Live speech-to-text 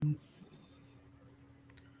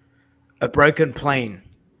A broken plane,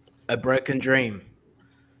 a broken dream,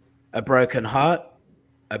 a broken heart,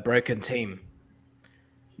 a broken team.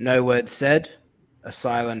 No words said, a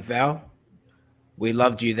silent vow. We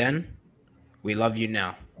loved you then, we love you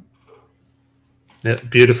now. Yeah,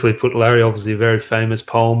 beautifully put, Larry. Obviously, a very famous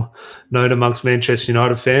poem known amongst Manchester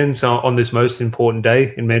United fans on this most important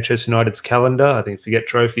day in Manchester United's calendar. I think forget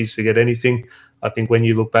trophies, forget anything. I think when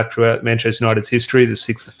you look back throughout Manchester United's history, the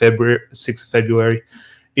 6th of February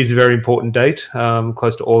is a very important date,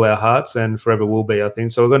 close to all our hearts and forever will be, I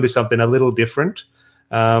think. So we're going to do something a little different.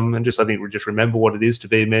 And I think we just remember what it is to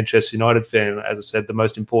be a Manchester United fan. As I said, the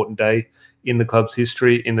most important day in the club's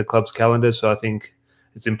history, in the club's calendar. So I think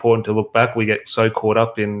it's important to look back. We get so caught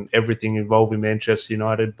up in everything involving Manchester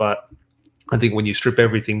United, but I think when you strip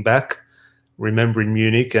everything back, remembering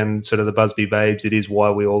Munich and sort of the Busby Babes, it is why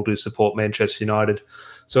we all do support Manchester United.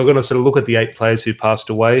 So we're going to sort of look at the 8 players who passed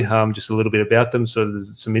away, just a little bit about them. So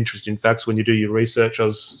there's some interesting facts when you do your research. I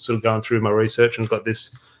was sort of going through my research and got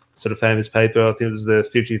this sort of famous paper. I think it was the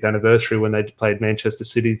 50th anniversary when they played Manchester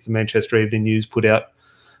City. The Manchester Evening News put out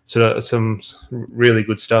sort of some really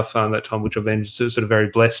good stuff that time, which I've been sort of very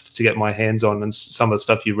blessed to get my hands on, and some of the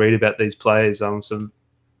stuff you read about these players, some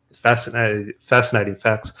fascinating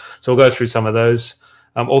facts. So we'll go through some of those.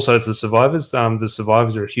 Also, the survivors. The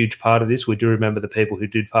survivors are a huge part of this. We do remember the people who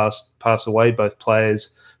did pass away, both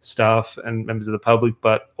players, staff, and members of the public,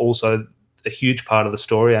 but also a huge part of the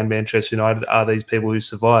story and Manchester United are these people who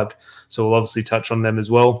survived. So we'll obviously touch on them as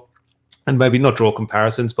well. And maybe not draw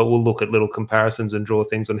comparisons, but we'll look at little comparisons and draw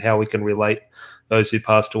things on how we can relate those who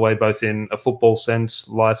passed away, both in a football sense,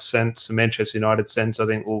 life sense, a Manchester United sense. I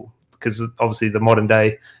think because obviously the modern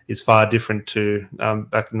day is far different to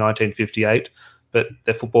back in 1958, but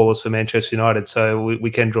they're footballers for Manchester United, so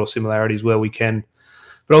we can draw similarities where we can.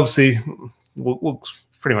 But obviously, we'll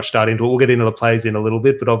pretty much start into it. We'll get into the plays in a little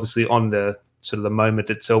bit, but obviously on the sort of the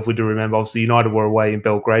moment itself, we do remember, obviously, United were away in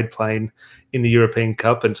Belgrade playing in the European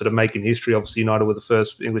Cup and sort of making history. Obviously, United were the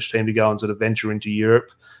first English team to go and sort of venture into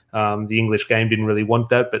Europe. The English game didn't really want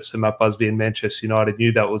that, but Sir Matt Busby and Manchester United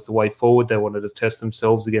knew that was the way forward. They wanted to test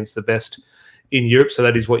themselves against the best in Europe, so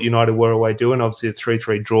that is what United were away doing. Obviously, a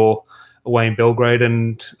 3-3 draw away in Belgrade,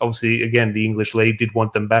 and obviously, again, the English league did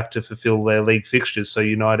want them back to fulfil their league fixtures, so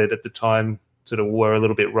United at the time sort of were a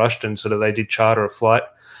little bit rushed, and sort of they did charter a flight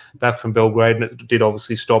back from Belgrade, and it did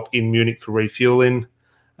obviously stop in Munich for refueling.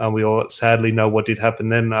 We all sadly know what did happen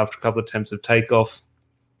then after a couple of attempts of takeoff.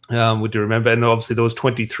 We do remember, and obviously there was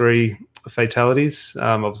 23 fatalities.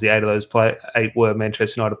 Obviously 8 were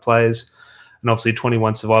Manchester United players, and obviously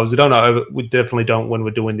 21 survivors. We definitely don't, when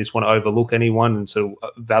we're doing this, want to overlook anyone and sort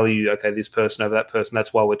of value, okay, this person over that person.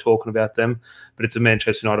 That's why we're talking about them. But it's a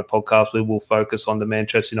Manchester United podcast. We will focus on the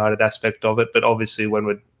Manchester United aspect of it. But obviously, when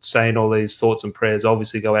we're saying all these thoughts and prayers,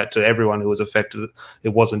 obviously go out to everyone who was affected. It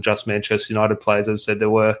wasn't just Manchester United players. As I said,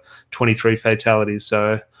 there were 23 fatalities.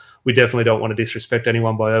 So we definitely don't want to disrespect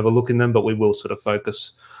anyone by overlooking them, but we will sort of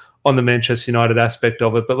focus on the Manchester United aspect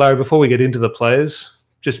of it. But Larry, before we get into the players,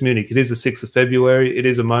 just Munich. It is the 6th of February. It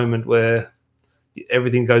is a moment where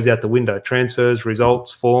everything goes out the window. Transfers,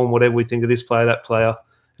 results, form, whatever we think of this player, that player,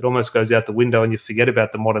 it almost goes out the window and you forget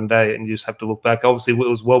about the modern day and you just have to look back. Obviously, it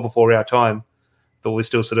was well before our time, but we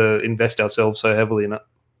still sort of invest ourselves so heavily in it.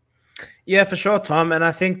 Yeah, for sure, Tom. And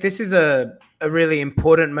I think this is a really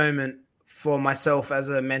important moment for myself as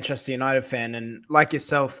a Manchester United fan. And like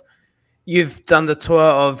yourself, you've done the tour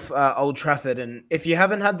of Old Trafford. And if you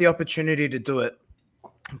haven't had the opportunity to do it,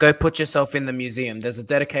 go put yourself in the museum. There's a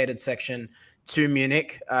dedicated section to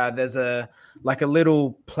Munich. There's a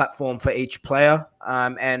little platform for each player.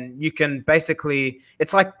 And you can basically,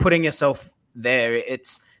 it's like putting yourself there.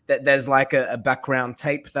 It's that there's like a background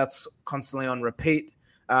tape that's constantly on repeat.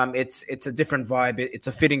 It's a different vibe. It's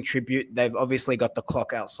a fitting tribute. They've obviously got the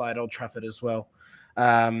clock outside Old Trafford as well.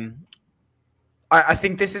 I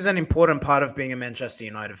think this is an important part of being a Manchester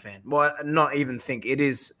United fan. Well, not even think. It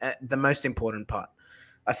is the most important part.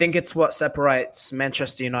 I think it's what separates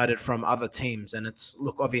Manchester United from other teams. And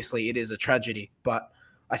obviously it is a tragedy, but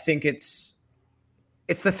I think it's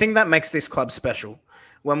the thing that makes this club special.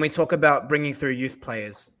 When we talk about bringing through youth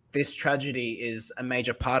players, this tragedy is a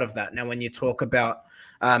major part of that. Now, when you talk about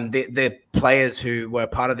the players who were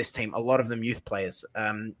part of this team, a lot of them youth players.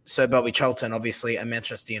 So Bobby Charlton, obviously a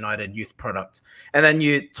Manchester United youth product. And then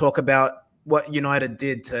you talk about what United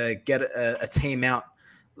did to get a team out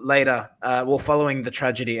later, following the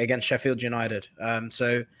tragedy against Sheffield United.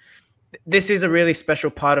 So this is a really special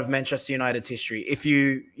part of Manchester United's history. If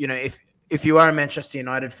you are a Manchester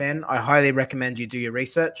United fan, I highly recommend you do your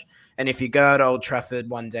research And if you go to Old Trafford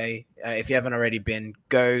one day, if you haven't already been,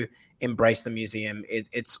 go embrace the museum.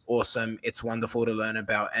 It's awesome. It's wonderful to learn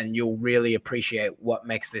about, and you'll really appreciate what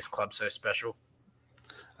makes this club so special.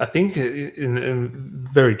 I think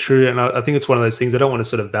very true. And I think it's one of those things, I don't want to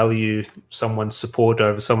sort of value someone's support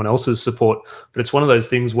over someone else's support, but it's one of those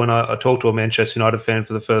things when I talk to a Manchester United fan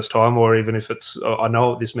for the first time, or even if I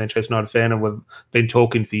know this Manchester United fan and we've been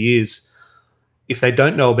talking for years, if they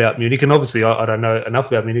don't know about Munich, and obviously I don't know enough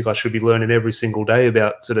about Munich, I should be learning every single day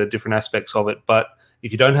about sort of different aspects of it. But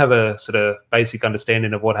if you don't have a sort of basic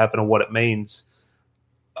understanding of what happened or what it means,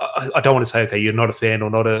 I don't want to say, okay, you're not a fan or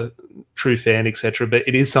not a true fan, etc. But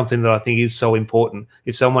it is something that I think is so important.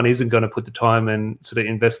 If someone isn't going to put the time and sort of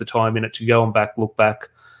invest the time in it to go and look back,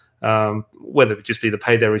 whether it just be to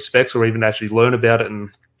pay their respects or even actually learn about it and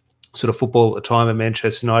sort of football at the time and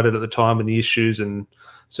Manchester United at the time and the issues and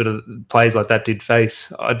sort of plays like that did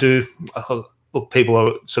face. Look, people are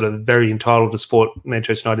sort of very entitled to support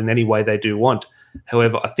Manchester United in any way they do want.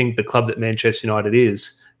 However, I think the club that Manchester United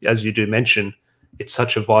is, as you do mention, it's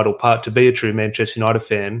such a vital part to be a true Manchester United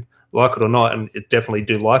fan, like it or not, and it definitely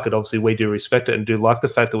do like it. Obviously, we do respect it and do like the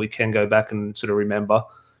fact that we can go back and sort of remember,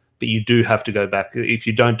 but you do have to go back. If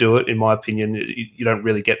you don't do it, in my opinion, you don't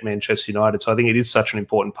really get Manchester United. So I think it is such an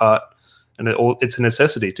important part, and it's a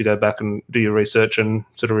necessity to go back and do your research and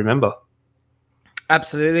sort of remember.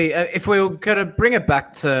 Absolutely. If we were going to bring it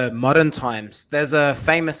back to modern times, there's a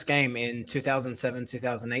famous game in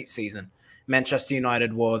 2007-2008 season. Manchester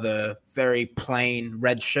United wore the very plain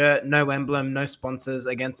red shirt, no emblem, no sponsors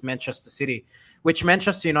against Manchester City, which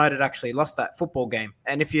Manchester United actually lost that football game.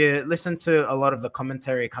 And if you listen to a lot of the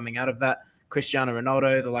commentary coming out of that, Cristiano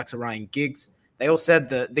Ronaldo, the likes of Ryan Giggs, they all said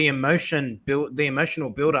that the emotional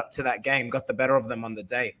build up to that game got the better of them on the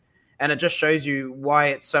day. And it just shows you why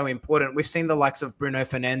it's so important. We've seen the likes of Bruno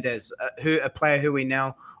Fernandes, a player who we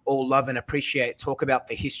now all love and appreciate, talk about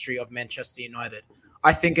the history of Manchester United.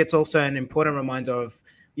 I think it's also an important reminder of,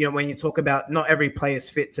 when you talk about not every player is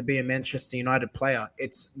fit to be a Manchester United player,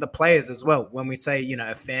 it's the players as well. When we say,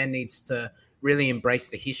 a fan needs to really embrace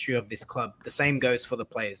the history of this club, the same goes for the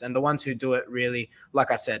players. And the ones who do it really, like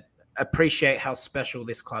I said, appreciate how special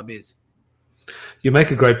this club is. You make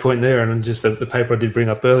a great point there, and just the paper I did bring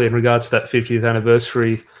up earlier in regards to that 50th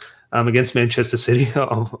anniversary against Manchester City.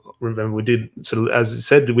 I remember we did, sort of, as you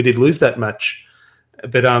said, we did lose that match.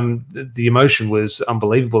 But the emotion was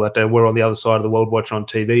unbelievable that day. We're on the other side of the world watching on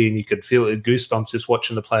TV, and you could feel goosebumps just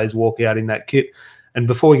watching the players walk out in that kit. And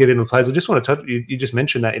before we get into the players, I just want to touch, you just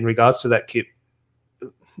mentioned that in regards to that kit.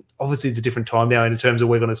 Obviously, it's a different time now in terms of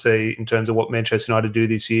we're going to see in terms of what Manchester United do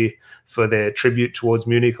this year for their tribute towards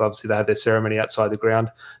Munich. Obviously, they have their ceremony outside the ground.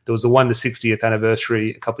 There was the 60th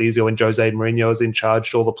anniversary a couple of years ago when Jose Mourinho was in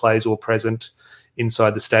charge. All the players were present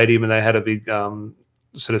inside the stadium, and they had a big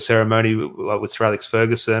sort of ceremony with Sir Alex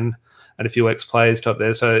Ferguson and a few ex-players up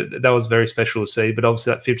there. So that was very special to see. But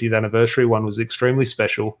obviously, that 50th anniversary one was extremely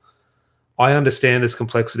special. I understand there's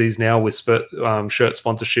complexities now with shirt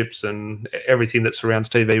sponsorships and everything that surrounds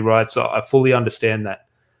TV rights. I fully understand that.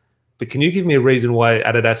 But can you give me a reason why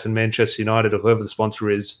Adidas and Manchester United, or whoever the sponsor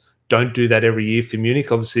is, don't do that every year for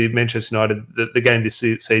Munich? Obviously, Manchester United, the game this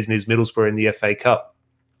season is Middlesbrough in the FA Cup,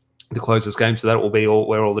 the closest game, so that will be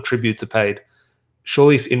where all the tributes are paid.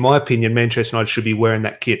 Surely, in my opinion, Manchester United should be wearing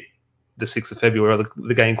that kit the 6th of February, or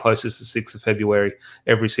the game closest to the 6th of February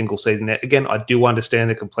every single season. Now, again, I do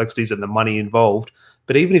understand the complexities and the money involved,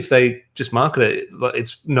 but even if they just market it,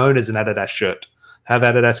 it's known as an Adidas shirt. Have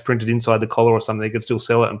Adidas printed inside the collar or something, they could still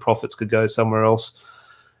sell it and profits could go somewhere else.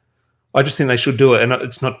 I just think they should do it. And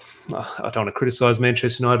it's not, I don't want to criticize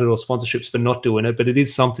Manchester United or sponsorships for not doing it, but it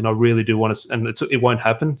is something I really do want to, and it won't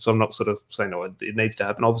happen. So I'm not sort of saying, no, it needs to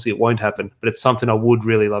happen. Obviously, it won't happen, but it's something I would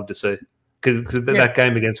really love to see. Because that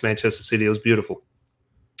game against Manchester City was beautiful.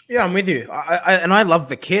 Yeah, I'm with you. I love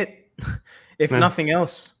the kit. If nothing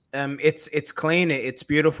else, it's clean, it's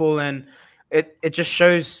beautiful, and it just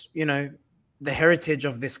shows the heritage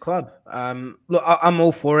of this club. Look, I'm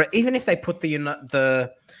all for it. Even if they put the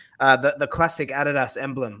classic Adidas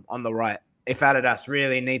emblem on the right, if Adidas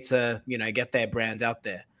really need to get their brand out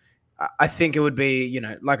there, I think it would be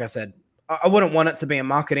like I said, I wouldn't want it to be a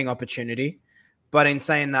marketing opportunity. But in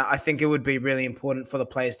saying that, I think it would be really important for the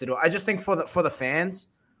players to do it. I just think for the fans,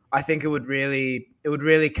 I think it would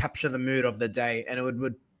really capture the mood of the day, and it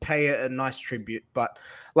would pay a nice tribute. But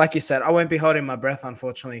like you said, I won't be holding my breath,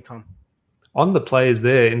 unfortunately, Tom. On the players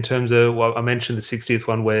there, in terms of, I mentioned the 60th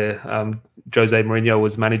one where Jose Mourinho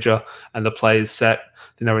was manager and the players sat,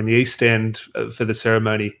 they were in the East End for the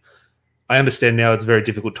ceremony. I understand now it's very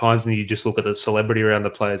difficult times, and you just look at the celebrity around the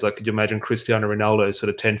players. Like, could you imagine Cristiano Ronaldo sort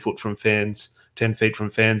of 10 foot from fans 10 feet from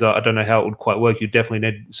fans. I don't know how it would quite work. You definitely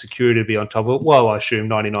need security to be on top of it. While I assume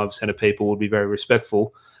 99% of people would be very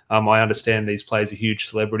respectful, I understand these players are huge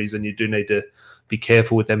celebrities and you do need to be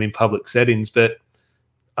careful with them in public settings. But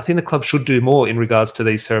I think the club should do more in regards to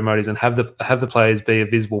these ceremonies and have the players be a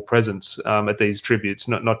visible presence at these tributes,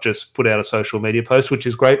 not just put out a social media post, which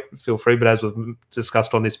is great. Feel free, but as we've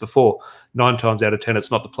discussed on this before, 9 times out of 10,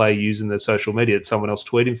 it's not the player using their social media; it's someone else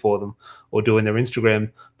tweeting for them or doing their Instagram.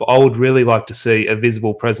 But I would really like to see a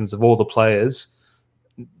visible presence of all the players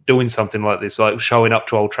doing something like this, like showing up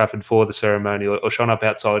to Old Trafford for the ceremony or showing up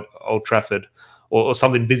outside Old Trafford. Or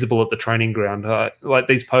something visible at the training ground. Like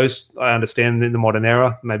these posts, I understand in the modern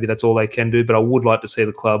era, maybe that's all they can do, but I would like to see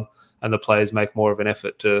the club and the players make more of an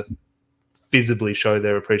effort to visibly show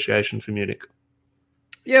their appreciation for Munich.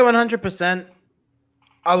 Yeah, 100%.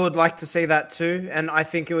 I would like to see that too, and I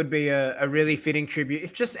think it would be a really fitting tribute.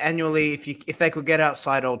 If just annually, if they could get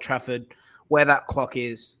outside Old Trafford, where that clock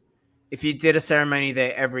is, if you did a ceremony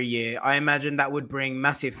there every year, I imagine that would bring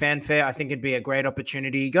massive fanfare. I think it'd be a great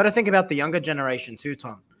opportunity. You got to think about the younger generation too,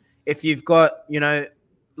 Tom. If you've got,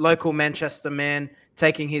 local Manchester man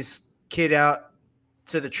taking his kid out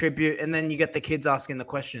to the tribute, and then you get the kids asking the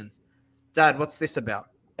questions, Dad, what's this about?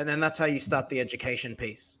 And then that's how you start the education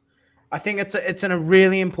piece. I think it's a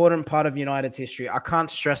really important part of United's history. I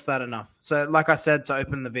can't stress that enough. So like I said to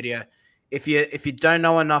open the video, if you don't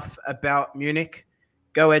know enough about Munich,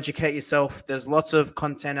 go educate yourself. There's lots of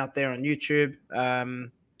content out there on YouTube.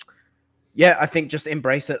 I think just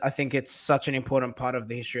embrace it. I think it's such an important part of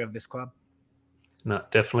the history of this club. No,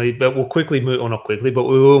 definitely. But we'll quickly move on, not quickly, but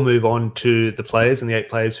we will move on to the players and the 8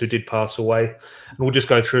 players who did pass away. And we'll just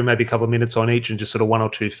go through maybe a couple of minutes on each and just sort of 1 or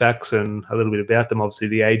 2 facts and a little bit about them, obviously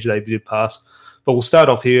the age they did pass. But we'll start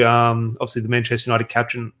off here. Obviously, the Manchester United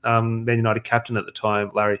captain, Man United captain at the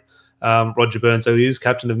time, Larry, Roger Burns. So he was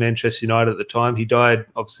captain of Manchester United at the time. He died,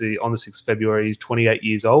 obviously, on the 6th of February. He's 28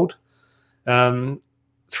 years old.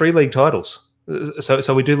 3 league titles.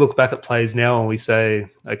 So we do look back at players now and we say,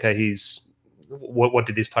 okay, what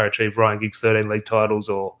did this player achieve? Ryan Giggs, 13 league titles,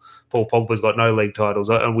 or Paul Pogba's got no league titles.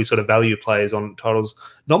 And we sort of value players on titles.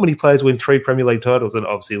 Not many players win 3 Premier League titles, and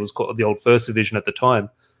obviously it was called the old First Division at the time.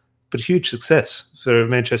 But huge success for a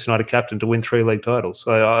Manchester United captain to win 3 league titles.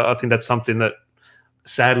 So I think that's something that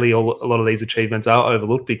sadly a lot of these achievements are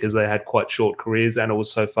overlooked because they had quite short careers and it was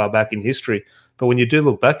so far back in history. But when you do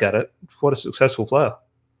look back at it, what a successful player.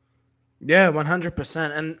 Yeah,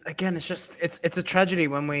 100%. And again, it's a tragedy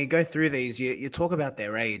when we go through these. You talk about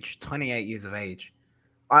their age, 28 years of age.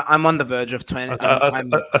 I'm on the verge of 20.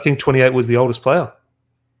 I think 28 was the oldest player.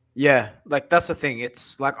 Yeah, like that's the thing.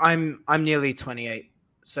 It's like I'm nearly 28.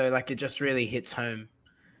 So like it just really hits home.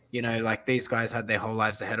 Like these guys had their whole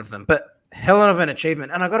lives ahead of them. But hell of an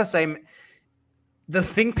achievement. And I got to say, the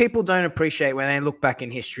thing people don't appreciate when they look back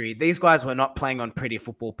in history, these guys were not playing on pretty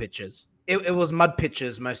football pitches. It was mud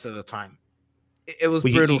pitches most of the time. It was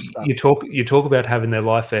brutal stuff. You talk about having their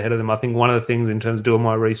life ahead of them. I think one of the things in terms of doing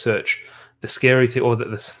my research, the scary thing or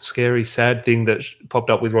the scary, sad thing that popped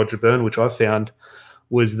up with Roger Byrne, which I found,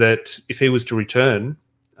 was that if he was to return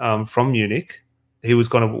from Munich, he was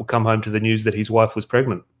going to come home to the news that his wife was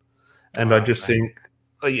pregnant. And I just think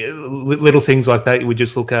little things like that we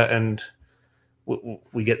just look at and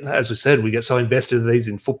we get, as we said, we get so invested in these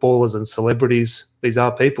in footballers and celebrities. These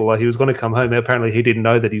are people. Like he was going to come home. Apparently he didn't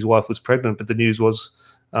know that his wife was pregnant, but the news was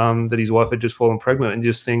that his wife had just fallen pregnant. And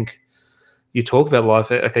just think, you talk about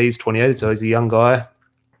life. Okay, he's 28, so he's a young guy.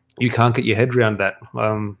 You can't get your head around that.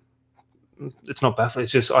 It's not baffling.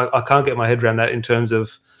 It's just I can't get my head around that in terms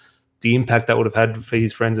of the impact that would have had for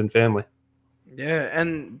his friends and family. Yeah,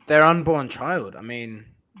 and their unborn child. I mean,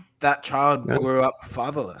 that child grew up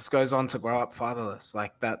fatherless, goes on to grow up fatherless.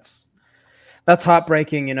 Like that's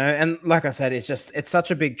heartbreaking, And like I said, it's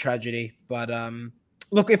such a big tragedy. But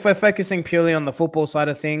look, if we're focusing purely on the football side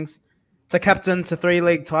of things, to captain to 3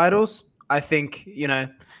 league titles, I think,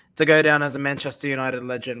 to go down as a Manchester United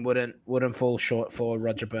legend wouldn't fall short for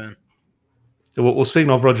Roger Byrne. Well,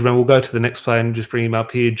 speaking of Roger Byrne, we'll go to the next player and just bring him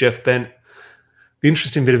up here, Jeff Bent. The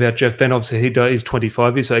interesting bit about Jeff Bent, obviously, he's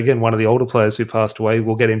 25 years, so again, one of the older players who passed away.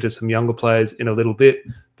 We'll get into some younger players in a little bit.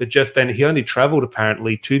 But Jeff Bent, he only travelled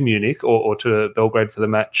apparently to Munich or to Belgrade for the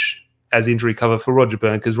match as injury cover for Roger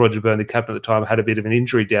Byrne, because Roger Byrne, the captain at the time, had a bit of an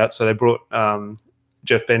injury doubt. So they brought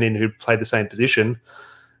Jeff Bent in, who played the same position,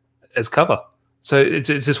 as cover. So it's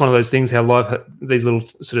just one of those things, how life, these little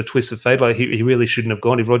sort of twists of fate, like he really shouldn't have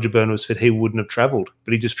gone. If Roger Byrne was fit, he wouldn't have travelled,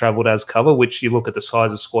 but he just travelled as cover, which you look at the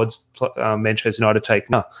size of squads Manchester United take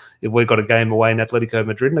now. If we've got a game away in Atletico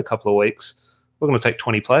Madrid in a couple of weeks, we're going to take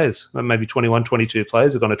 20 players, maybe 21, 22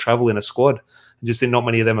 players are going to travel in a squad. Just think not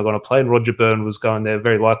many of them are going to play. And Roger Byrne was going there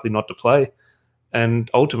very likely not to play. And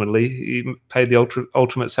ultimately, he paid the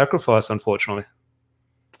ultimate sacrifice, unfortunately.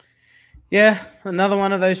 Yeah, another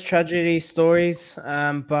one of those tragedy stories.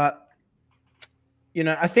 But,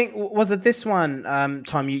 I think, was it this one,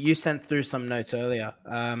 Tom, you sent through some notes earlier,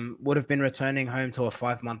 would have been returning home to a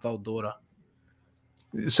 5-month-old daughter.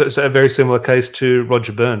 So a very similar case to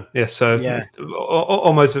Roger Byrne. Yeah, so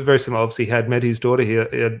almost very similar. Obviously, he had met his daughter. He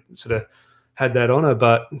had sort of had that honour,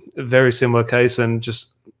 but a very similar case. And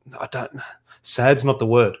just, sad's not the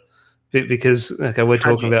word. Because we're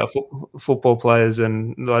talking about football players,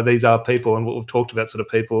 and these are people, and we've talked about sort of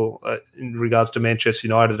people in regards to Manchester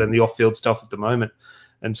United and the off-field stuff at the moment,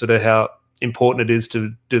 and sort of how important it is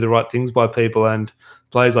to do the right things by people. And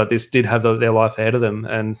players like this did have their life ahead of them.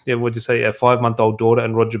 And what'd you say? A 5-month-old daughter,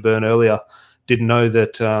 and Roger Byrne earlier didn't know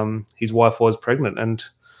that his wife was pregnant. And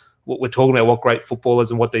we're talking about what great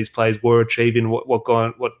footballers and what these players were achieving,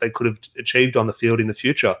 what they could have achieved on the field in the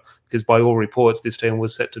future. Because by all reports, this team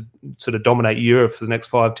was set to sort of dominate Europe for the next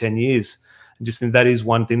 5-10 years. And just think that is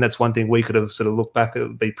one thing. That's one thing we could have sort of looked back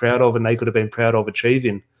and be proud of, and they could have been proud of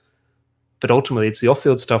achieving. But ultimately, it's the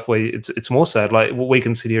off-field stuff where it's more sad. Like, we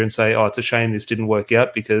can sit here and say, oh, it's a shame this didn't work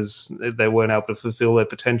out because they weren't able to fulfill their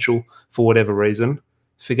potential for whatever reason.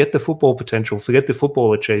 Forget the football potential. Forget the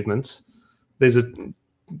football achievements. There's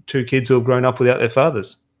two kids who have grown up without their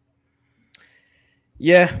fathers.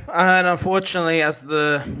 Yeah, and unfortunately, as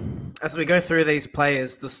we go through these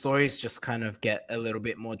players, the stories just kind of get a little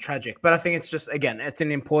bit more tragic. But I think it's just, again, it's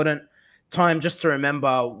an important time just to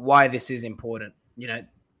remember why this is important.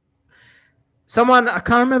 Someone, I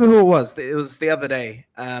can't remember who it was the other day,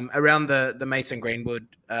 around the Mason Greenwood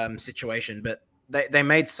situation, but they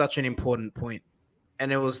made such an important point.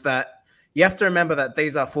 And it was that you have to remember that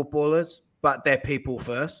these are footballers, but they're people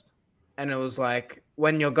first. And it was like,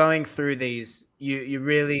 when you're going through these,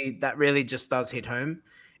 that really just does hit home.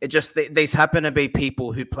 It just, these happen to be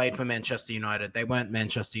people who played for Manchester United. They weren't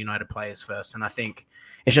Manchester United players first. And I think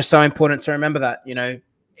it's just so important to remember that,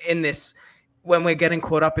 in this, when we're getting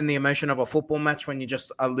caught up in the emotion of a football match, when you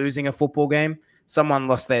just are losing a football game, someone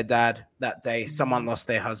lost their dad that day, someone lost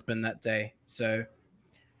their husband that day. So,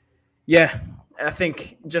 yeah, I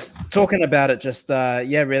think just talking about it just,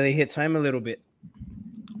 really hits home a little bit.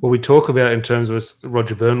 Well, we talk about in terms of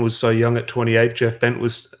Roger Byrne was so young at 28, Jeff Bent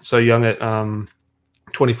was so young at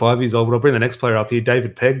 25 years old. But I'll bring the next player up here,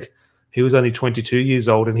 David Pegg. He was only 22 years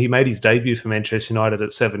old, and he made his debut for Manchester United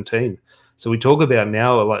at 17. So we talk about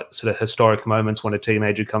now like sort of historic moments when a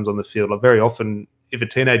teenager comes on the field. Like, very often, if a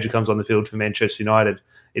teenager comes on the field for Manchester United,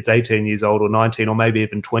 it's 18 years old or 19 or maybe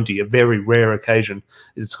even 20. A very rare occasion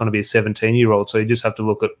is it's going to be a 17-year-old. So you just have to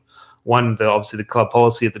look at, one, obviously the club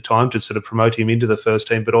policy at the time to sort of promote him into the first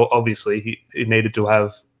team, but obviously he needed to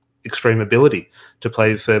have extreme ability to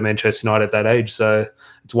play for Manchester United at that age. So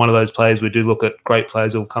it's one of those players we do look at, great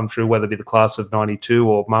players who have come through, whether it be the class of 92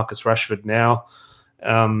 or Marcus Rashford now.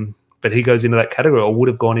 But he goes into that category, or would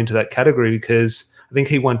have gone into that category, because I think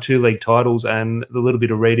he won 2 league titles, and the little bit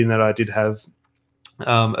of reading that I did have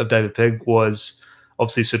of David Pegg was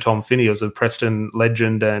obviously Sir Tom Finney was a Preston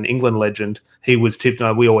legend and England legend. He was tipped.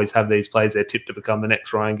 We always have these players, they're tipped to become the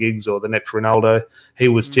next Ryan Giggs or the next Ronaldo. He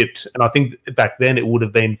was tipped. And I think back then it would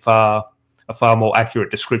have been a far more accurate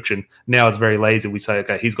description. Now it's very lazy. We say,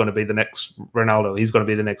 okay, he's going to be the next Ronaldo. He's going to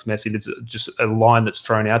be the next Messi. It's just a line that's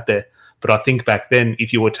thrown out there. But I think back then,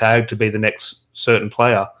 if you were tagged to be the next certain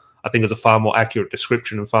player, I think it's a far more accurate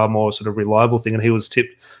description and far more sort of reliable thing. And he was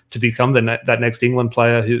tipped to become that next England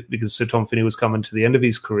player because Sir Tom Finney was coming to the end of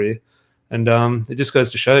his career. And it just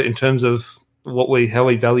goes to show in terms of how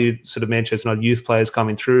we valued sort of Manchester United youth players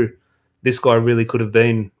coming through, this guy really could have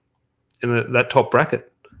been in that top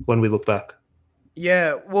bracket when we look back.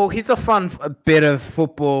 Yeah, well, here's a bit of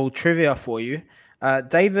football trivia for you.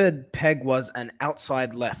 David Pegg was an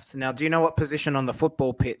outside left. Now, do you know what position on the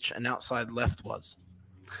football pitch an outside left was?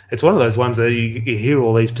 It's one of those ones that you hear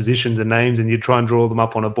all these positions and names and you try and draw them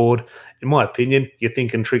up on a board. In my opinion, you're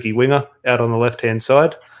thinking tricky winger out on the left-hand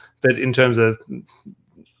side. But in terms of,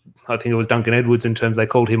 I think it was Duncan Edwards, in terms they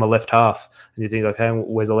called him a left half. And you think, okay,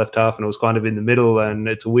 where's a left half? And it was kind of in the middle, and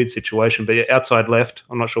it's a weird situation. But outside left,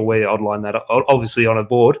 I'm not sure where I'd line that up. Obviously on a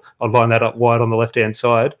board, I'd line that up wide on the left-hand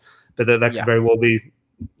side. But that could very well be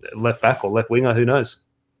left back or left winger, who knows?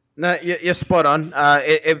 No, you're spot on.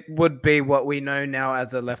 It would be what we know now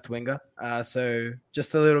as a left winger. So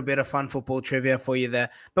just a little bit of fun football trivia for you there.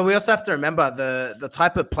 But we also have to remember the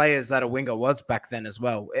type of players that a winger was back then as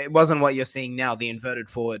well. It wasn't what you're seeing now, the inverted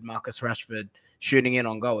forward, Marcus Rashford shooting in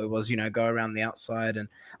on goal. It was, go around the outside. And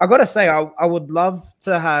I got to say, I would love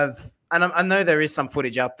to have and I know there is some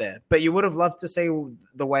footage out there, but you would have loved to see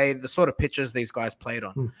the sort of pitches these guys played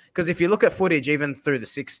on. Because if you look at footage even through the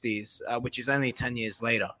 60s, which is only 10 years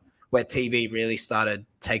later, where TV really started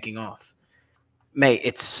taking off, mate,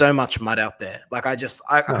 it's so much mud out there. Like, I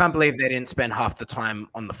can't believe they didn't spend half the time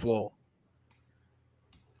on the floor.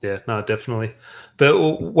 Yeah, no, definitely. But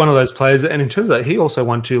one of those players, and in terms of that, he also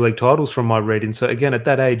won 2 league titles from my reading. So again, at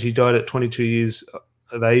that age, he died at 22 years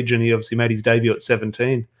of age, and he obviously made his debut at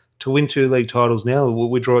 17. To win 2 league titles now,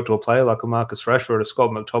 we draw it to a player like a Marcus Rashford, a Scott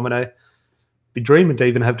McTominay. Be dreaming to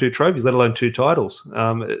even have 2 trophies, let alone 2 titles.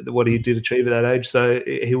 What he did achieve at that age, so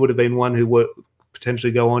he would have been one who would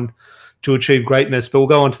potentially go on to achieve greatness. But we'll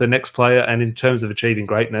go on to the next player, and in terms of achieving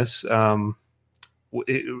greatness,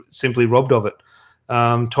 simply robbed of it.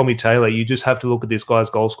 Tommy Taylor, you just have to look at this guy's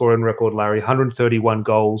goal scoring record, Larry. 131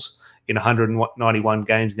 goals in 191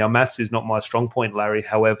 games. Now, maths is not my strong point, Larry.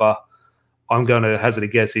 However, I'm going to hazard a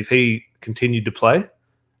guess. If he continued to play,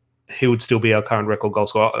 he would still be our current record goal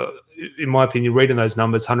scorer. In my opinion, reading those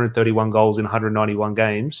numbers, 131 goals in 191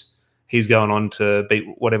 games, he's going on to beat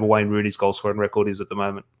whatever Wayne Rooney's goal scoring record is at the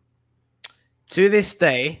moment. To this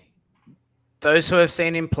day, those who have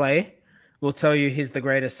seen him play will tell you he's the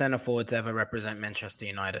greatest centre forward to ever represent Manchester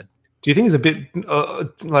United. Do you think it's a bit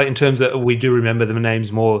like in terms of we do remember the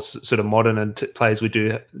names more sort of modern and players we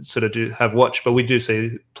do have watched, but we do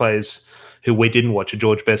see players who we didn't watch, a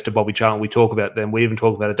George Best, a Bobby Charlton. We talk about them. We even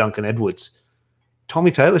talk about a Duncan Edwards. Tommy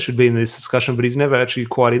Taylor should be in this discussion, but he's never actually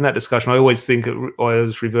quite in that discussion. I always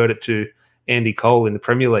revert it to Andy Cole in the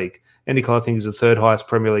Premier League. Andy Cole, I think, is the 3rd highest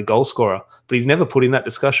Premier League goal scorer, but he's never put in that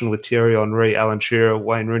discussion with Thierry Henry, Alan Shearer,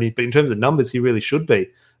 Wayne Rooney. But in terms of numbers, he really should be.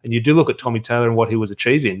 And you do look at Tommy Taylor and what he was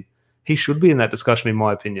achieving, he should be in that discussion, in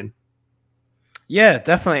my opinion. Yeah,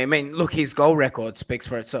 definitely. I mean, look, his goal record speaks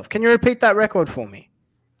for itself. Can you repeat that record for me?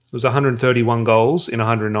 It was 131 goals in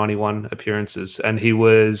 191 appearances, and he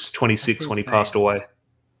was 26 when he passed away.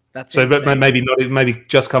 That's so insane. maybe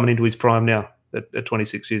just coming into his prime now at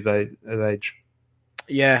 26 years of age.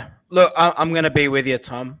 Yeah. Look, I'm going to be with you,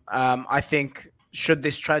 Tom. I think should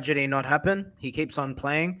this tragedy not happen, he keeps on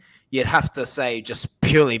playing. You'd have to say, just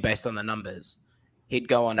purely based on the numbers, he'd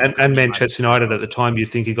go on. And Manchester United at the time, you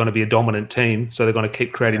think you're going to be a dominant team, so they're going to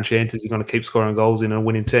keep creating chances, you're going to keep scoring goals in a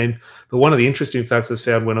winning team. But one of the interesting facts I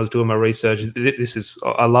found when I was doing my research,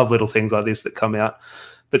 I love little things like this that come out,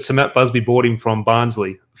 but Sir Matt Busby bought him from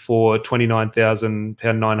Barnsley for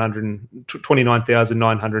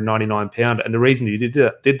 £29,999. And the reason he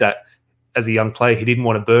did that as a young player, he didn't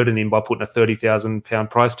want to burden him by putting a £30,000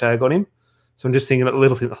 price tag on him. So I'm just thinking a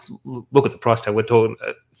little thing. Look at the price tag. We're talking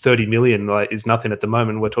 30 million is nothing at the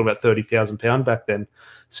moment. We're talking about £30,000 back then.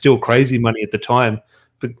 Still crazy money at the time.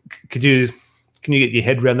 But can you get your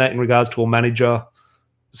head around that in regards to a manager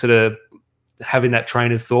sort of having that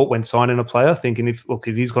train of thought when signing a player, thinking if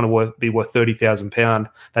he's going to be worth £30,000,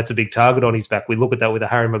 that's a big target on his back. We look at that with a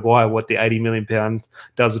Harry Maguire, what the £80 million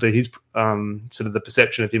does to his sort of the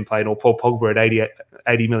perception of him playing, or Paul Pogba at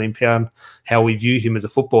 £80 million, how we view him as a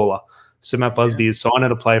footballer. So Matt Busby is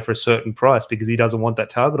signing a player for a certain price because he doesn't want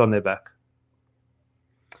that target on their back.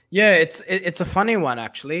 Yeah, it's a funny one,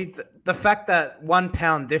 actually. The fact that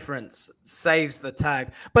 £1 difference saves the tag,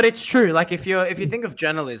 but it's true. Like if you think of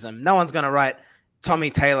journalism, no one's going to write Tommy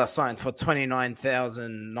Taylor signed for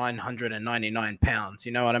 £29,999.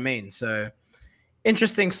 You know what I mean? So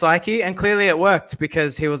interesting psyche, and clearly it worked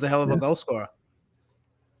because he was a hell of a goal scorer.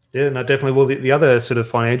 Yeah, no, definitely. Well, the other sort of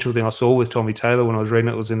financial thing I saw with Tommy Taylor when I was reading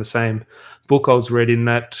it was in the same book I was reading,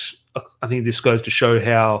 that I think this goes to show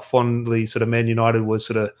how fondly sort of Man United was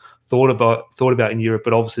sort of thought about in Europe,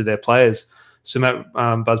 but obviously their players. So Matt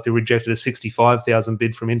Busby rejected a $65,000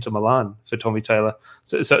 bid from Inter Milan for Tommy Taylor.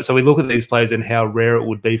 So we look at these players and how rare it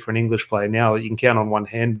would be for an English player. Now you can count on one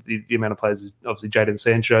hand the amount of players. Obviously, Jadon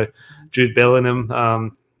Sancho, Jude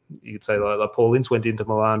Bellingham. You could say like Paul Ince went into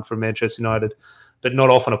Milan from Manchester United. But not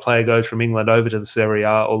often a player goes from England over to the Serie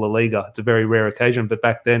A or La Liga. It's a very rare occasion. But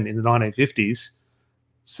back then, in the 1950s,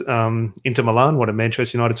 Inter Milan wanted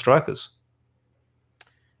Manchester United strikers.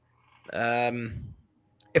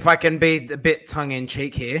 If I can be a bit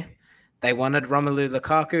tongue-in-cheek here, they wanted Romelu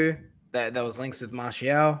Lukaku. There was links with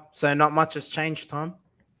Martial. So not much has changed, Tom.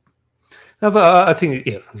 No, but I think,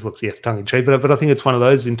 yes, tongue-in-cheek. But I think it's one of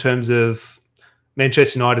those in terms of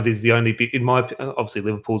Manchester United is the only big, obviously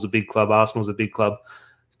Liverpool's a big club, Arsenal's a big club,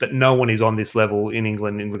 but no one is on this level in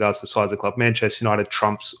England in regards to the size of the club. Manchester United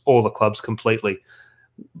trumps all the clubs completely.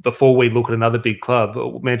 before we look at another big club,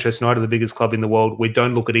 Manchester United, the biggest club in the world, we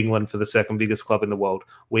don't look at England for the second biggest club in the world.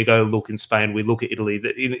 We go look in Spain, we look at Italy.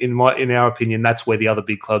 In our opinion, that's where the other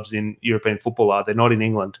big clubs in European football are. They're not in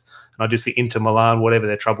England. And I just think Inter Milan, whatever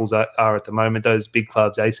their troubles are at the moment, those big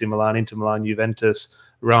clubs, AC Milan, Inter Milan, Juventus,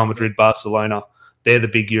 Real Madrid, Barcelona, they're the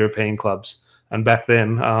big European clubs. And back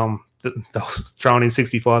then, they were throwing in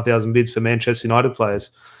 65,000 bids for Manchester United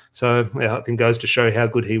players. So yeah, I think goes to show how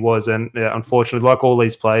good he was. And unfortunately, like all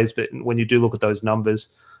these players, but when you do look at those numbers,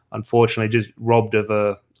 unfortunately, just robbed of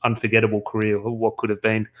a unforgettable career of what could have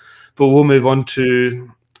been. But we'll move on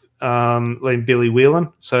to Billy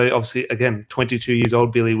Whelan. So obviously, again, 22 years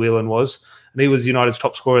old Billy Whelan was, and he was United's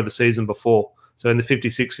top scorer of the season before. So in the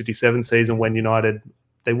 56-57 season when United,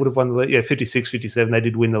 they would have won the league. Yeah, 56-57, they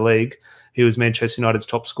did win the league. He was Manchester United's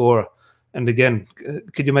top scorer. And again,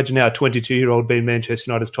 could you imagine now a 22-year-old being Manchester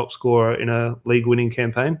United's top scorer in a league-winning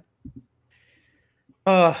campaign?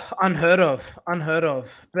 Oh, unheard of.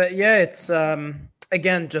 But yeah, it's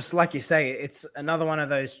again, just like you say, it's another one of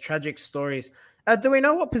those tragic stories. Do we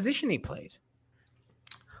know what position he played?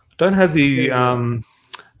 Don't have the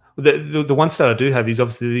one stat I do have. He's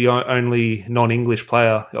obviously the only non-English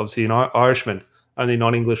player, obviously an Irishman, only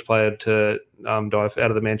non-English player to dive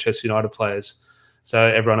out of the Manchester United players. So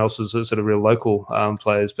everyone else was sort of real local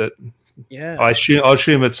players, but yeah, I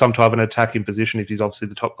assume it's some type of an attacking position if he's obviously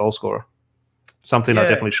the top goal scorer. Something I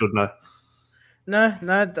definitely should know. No,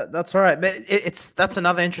 that's all right. But that's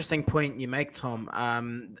another interesting point you make,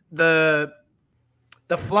 Tom. The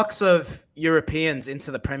flux of Europeans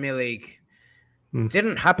into the Premier League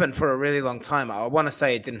didn't happen for a really long time. I want to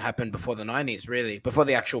say it didn't happen before the 90s, really, before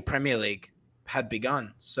the actual Premier League had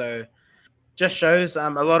begun. So just shows a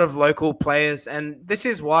lot of local players, and this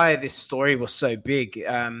is why this story was so big.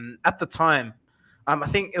 At the time, I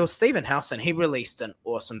think it was Stephen Howson. He released an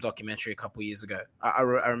awesome documentary a couple years ago. I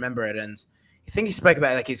remember it, and I think he spoke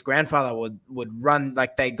about like his grandfather would run,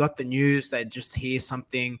 like they got the news, they'd just hear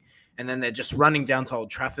something, and then they're just running down to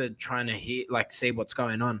Old Trafford trying to see what's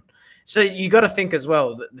going on. So you got to think as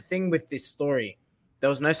well, the thing with this story, there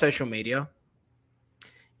was no social media.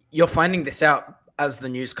 You're finding this out as the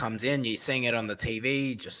news comes in, you're seeing it on the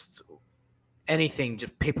TV, just anything,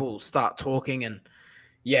 just people start talking. And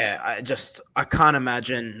yeah, I can't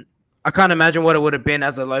imagine what it would have been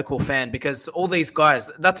as a local fan, because all these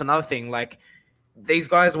guys, that's another thing. Like these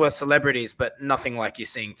guys were celebrities, but nothing like you're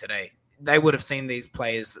seeing today. They would have seen these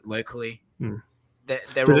players locally.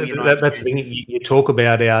 They're all United. That's the thing. You talk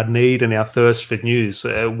about our need and our thirst for news,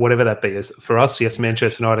 whatever that be. For us, yes,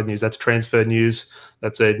 Manchester United news. That's transfer news.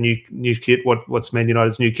 That's a new kit. What's Man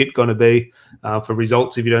United's new kit going to be for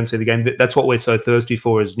results if you don't see the game? That's what we're so thirsty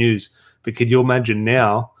for is news. But could you imagine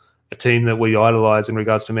now a team that we idolise in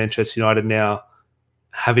regards to Manchester United now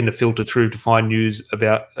having to filter through to find news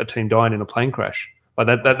about a team dying in a plane crash?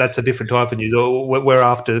 Like that's a different type of news. We're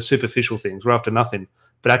after superficial things. We're after nothing.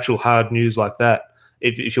 But actual hard news like that,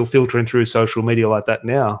 if you're filtering through social media like that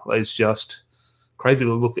now, it's just crazy.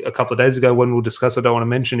 Look, a couple of days ago when we'll discuss, I don't want to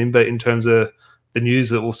mention him, but in terms of the news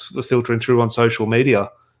that was filtering through on social media,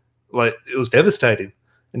 like it was devastating.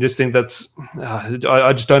 And just think that's,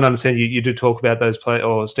 I just don't understand. You do talk about those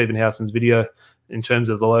or Stephen Howson's video in terms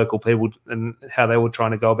of the local people and how they were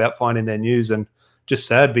trying to go about finding their news, and just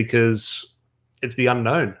sad because it's the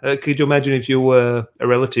unknown. Could you imagine if you were a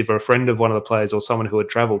relative or a friend of one of the players or someone who had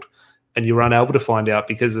travelled and you were unable to find out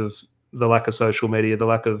because of the lack of social media, the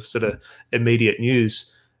lack of sort of immediate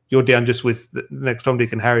news? You're down just with the next Tom,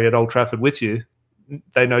 Dick and Harry at Old Trafford with you.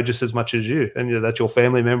 They know just as much as you, and that's your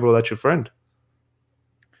family member or that's your friend.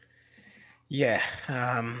 Yeah,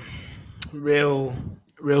 real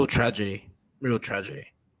tragedy. Real tragedy.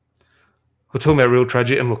 We're talking about real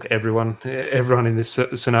tragedy, and look, everyone in this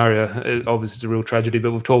scenario, obviously it's a real tragedy,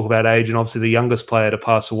 but we've talked about age, and obviously the youngest player to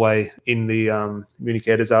pass away in the Munich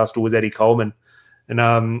Air disaster was Eddie Coleman.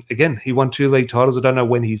 And again, he won 2 league titles. I don't know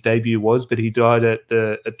when his debut was, but he died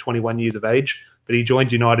at 21 years of age. But he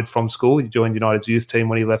joined United from school. He joined United's youth team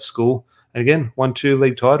when he left school. And again, won 2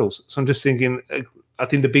 league titles. So I'm just thinking, I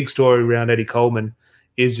think the big story around Eddie Coleman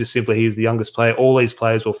is just simply he was the youngest player. All these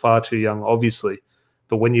players were far too young, obviously.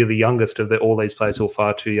 But when you're the youngest of all these players who are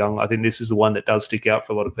far too young, I think this is the one that does stick out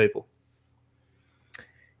for a lot of people.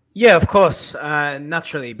 Yeah, of course.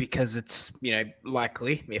 Naturally, because it's,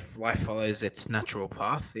 likely, if life follows its natural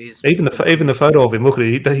path. Even the photo of him, look at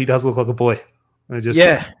it, he does look like a boy. That's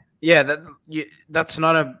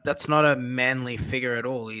not a manly figure at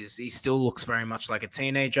all. He still looks very much like a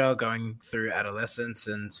teenager going through adolescence.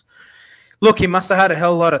 And look, he must have had a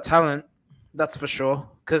hell of a lot of talent, that's for sure,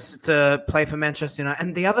 because to play for Manchester United.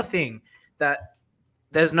 And the other thing that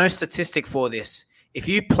there's no statistic for this if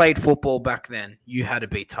you played football back then, you had to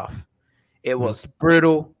be tough. It was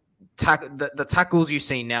brutal. The tackles you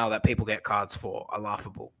see now that people get cards for are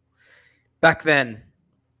laughable. Back then,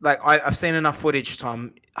 like I've seen enough footage,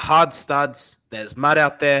 Tom. Hard studs. There's mud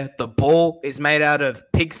out there. The ball is made out of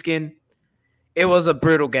pigskin. It was a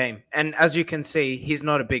brutal game. And as you can see, he's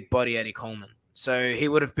not a big body, Eddie Coleman. So he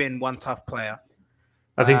would have been one tough player.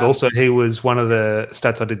 I think also he was one of the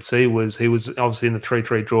stats I did see was he was obviously in the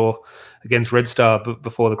 3-3 draw against Red Star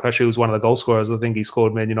before the crash. He was one of the goal scorers. I think he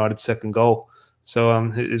scored Man United's second goal. So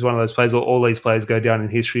he's one of those players. All these players go down in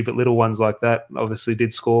history, but little ones like that obviously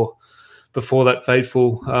did score before that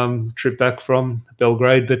fateful trip back from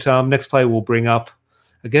Belgrade. But next player we'll bring up,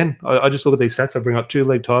 again, I just look at these stats. I bring up 2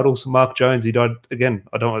 league titles. Mark Jones, he died, again,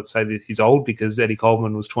 I don't want to say that he's old because Eddie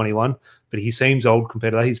Coleman was 21, but he seems old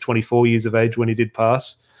compared to that. He's 24 years of age when he did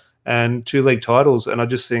pass, and 2 league titles. And I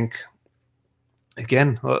just think,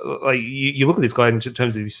 again, like you look at this guy in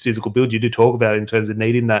terms of his physical build, you do talk about it in terms of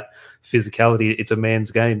needing that physicality. It's a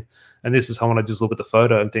man's game. And this is someone I just look at the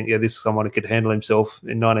photo and think, yeah, this is someone who could handle himself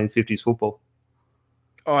in 1950s football.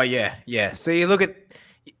 Oh, yeah, yeah. So you look at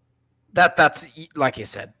that's like you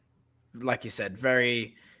said,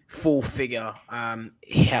 very full figure.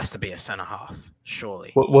 He has to be a centre half,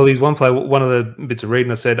 surely. Well, he's one player. One of the bits of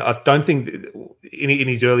reading I said, I don't think in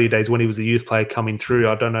his earlier days when he was a youth player coming through,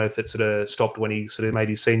 I don't know if it sort of stopped when he sort of made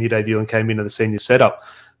his senior debut and came into the senior setup,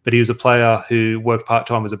 but he was a player who worked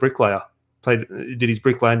part-time as a bricklayer. Did his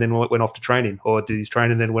bricklaying, then went off to training, or did his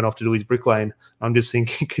training, then went off to do his bricklaying. I'm just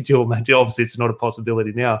thinking, could you imagine? Obviously, it's not a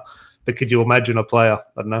possibility now, but could you imagine a player,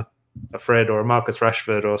 I don't know, a Fred or a Marcus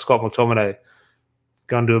Rashford or a Scott McTominay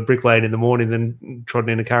going to a bricklaying in the morning, then trotting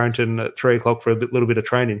into Carrington at 3 o'clock for a little bit of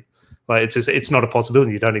training? Like it's not a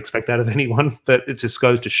possibility. You don't expect that of anyone, but it just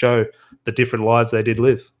goes to show the different lives they did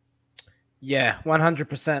live. Yeah,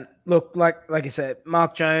 100%. Look, like you said,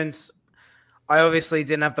 Mark Jones, I obviously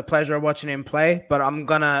didn't have the pleasure of watching him play, but I'm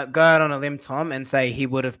gonna go out on a limb, Tom, and say he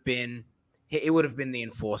would have been the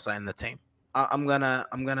enforcer in the team. I'm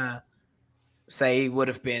gonna say he would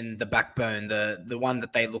have been the backbone, the one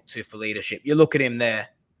that they look to for leadership. You look at him there.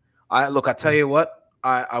 I tell you what,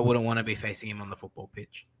 I wouldn't want to be facing him on the football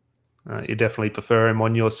pitch. You definitely prefer him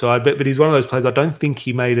on your side, but he's one of those players. I don't think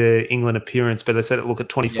he made an England appearance, but they said, look, at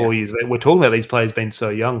 24 years, we're talking about these players being so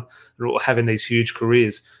young, having these huge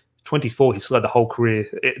careers. 24, he still had the whole career.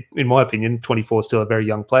 In my opinion, 24 is still a very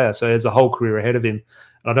young player, so he has a whole career ahead of him.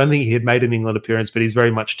 And I don't think he had made an England appearance, but he's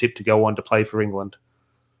very much tipped to go on to play for England.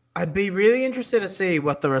 I'd be really interested to see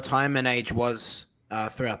what the retirement age was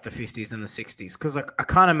throughout the 50s and the 60s, because I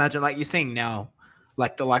can't imagine, like you're seeing now,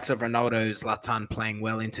 like the likes of Ronaldo, Zlatan playing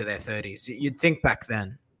well into their 30s. You'd think back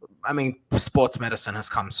then, I mean, sports medicine has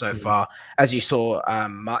come so far, as you saw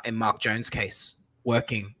in Mark Jones' case,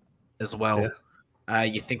 working as well. Yeah.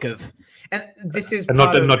 You think of, and this is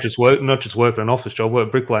not just working an office job, work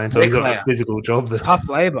bricklaying. So he's got a physical job. That's tough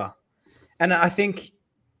labor, and I think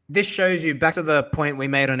this shows you back to the point we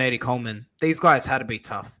made on Eddie Coleman. These guys had to be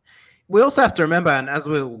tough. We also have to remember, and as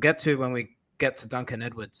we'll get to when we get to Duncan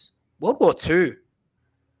Edwards, World War II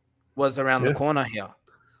was around the corner here.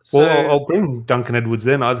 So, well, I'll bring Duncan Edwards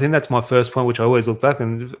then. I think that's my first point, which I always look back,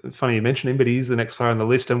 and funny you mention him, but he's the next player on the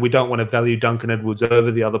list, and we don't want to value Duncan Edwards over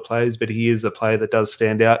the other players, but he is a player that does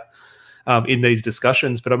stand out in these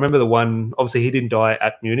discussions. But I remember the one, obviously he didn't die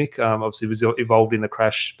at Munich, obviously was involved in the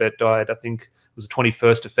crash, but died, I think it was the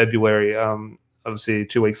 21st of February, obviously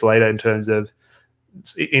 2 weeks later, in terms of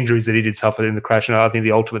injuries that he did suffer in the crash. And I think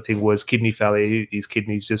the ultimate thing was kidney failure. His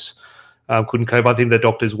kidneys just couldn't cope. I think the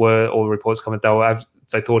doctors all the reports come out,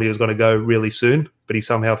 they thought he was going to go really soon, but he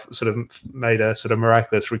somehow sort of made a sort of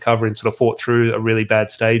miraculous recovery and sort of fought through a really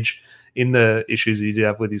bad stage in the issues he did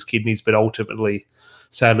have with his kidneys. But ultimately,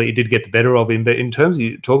 sadly, it did get the better of him. But in terms of,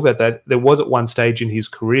 you talk about that, there was at one stage in his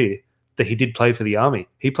career that he did play for the Army.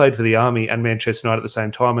 He played for the Army and Manchester United at the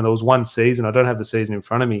same time. And there was one season, I don't have the season in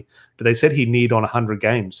front of me, but they said he'd need on 100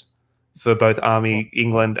 games for both Army,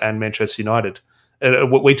 England and Manchester United.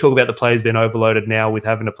 We talk about the players being overloaded now with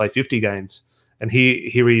having to play 50 games. And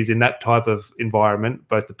here he is in that type of environment,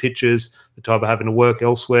 both the pitches, the type of having to work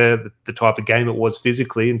elsewhere, the type of game it was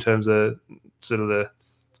physically in terms of sort of the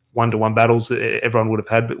one-to-one battles that everyone would have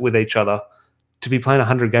had with each other, to be playing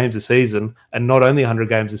 100 games a season, and not only 100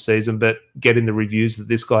 games a season, but getting the reviews that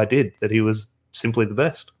this guy did, that he was simply the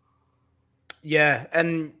best. Yeah,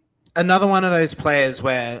 and another one of those players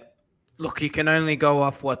where, look, you can only go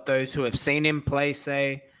off what those who have seen him play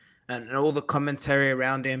say, and all the commentary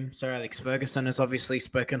around him. Sir Alex Ferguson has obviously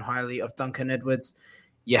spoken highly of Duncan Edwards.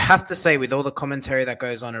 You have to say, with all the commentary that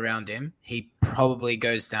goes on around him, he probably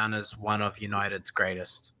goes down as one of United's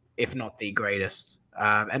greatest, if not the greatest.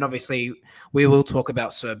 And obviously, we will talk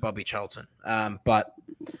about Sir Bobby Charlton. But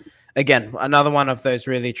again, another one of those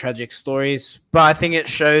really tragic stories. But I think it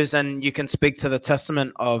shows, and you can speak to the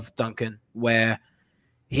testament of Duncan, where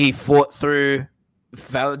he fought through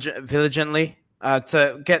vigilantly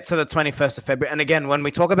to get to the 21st of February. And again, when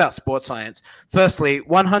we talk about sports science, firstly,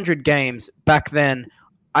 100 games back then,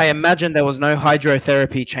 I imagine there was no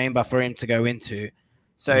hydrotherapy chamber for him to go into.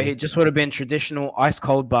 So he just would have been traditional ice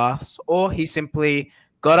cold baths, or he simply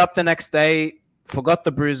got up the next day, forgot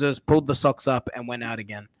the bruises, pulled the socks up, and went out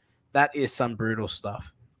again. That is some brutal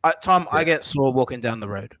stuff. Tom, I get sore walking down the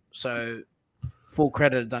road. So full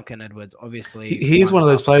credit to Duncan Edwards, obviously. He is one of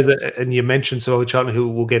those players that, and you mentioned Sir Bobby Charlton, who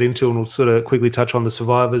we'll get into, and we'll sort of quickly touch on the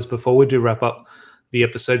survivors before we do wrap up the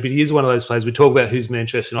episode. But he is one of those players. We talk about who's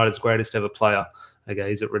Manchester United's greatest ever player.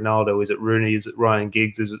 Okay, is it Ronaldo? Is it Rooney? Is it Ryan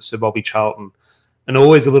Giggs? Is it Sir Bobby Charlton? And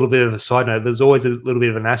always a little bit of a side note. There's always a little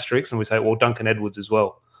bit of an asterisk, and we say, well, Duncan Edwards as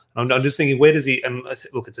well. I'm just thinking, where does he? And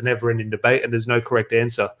look, it's a never-ending debate, and there's no correct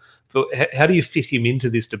answer. But how do you fit him into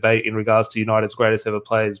this debate in regards to United's greatest ever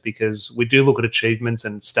players? Because we do look at achievements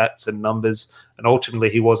and stats and numbers, and ultimately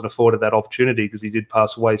he wasn't afforded that opportunity because he did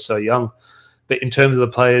pass away so young. But in terms of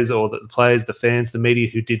the players, or the players, the fans, the media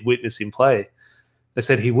who did witness him play, they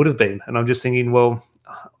said he would have been. And I'm just thinking, well,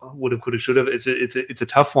 would have, could have, should have. It's a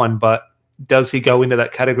tough one, but does he go into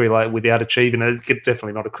that category like without achieving? It's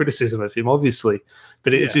definitely not a criticism of him, obviously,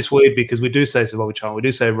 but it's just weird because we do say Sir Bobby Charlton, we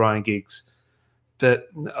do say Ryan Giggs, but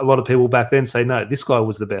a lot of people back then say, no, this guy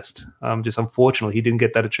was the best. Just unfortunately, he didn't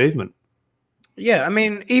get that achievement. Yeah, I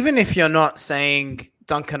mean, even if you're not saying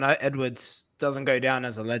Duncan Edwards doesn't go down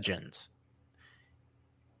as a legend,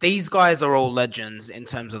 these guys are all legends in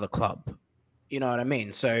terms of the club. You know what I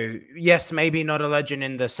mean? So, yes, maybe not a legend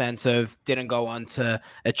in the sense of didn't go on to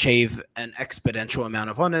achieve an exponential amount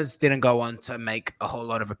of honors, didn't go on to make a whole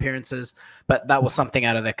lot of appearances, but that was something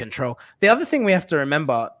out of their control. The other thing we have to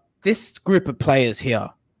remember, this group of players here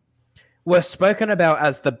were spoken about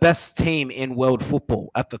as the best team in world football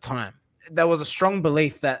at the time. There was a strong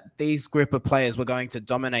belief that these group of players were going to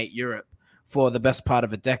dominate Europe for the best part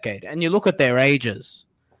of a decade. And you look at their ages,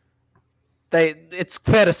 it's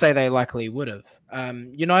fair to say they likely would have.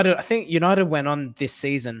 I think United went on this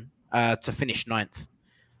season to finish 9th.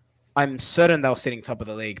 I'm certain they were sitting top of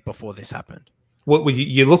the league before this happened.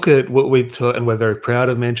 You look at what we thought, and we're very proud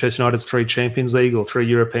of Manchester United's 3 Champions League or 3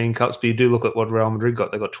 European Cups, but you do look at what Real Madrid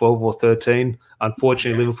got. They got 12 or 13.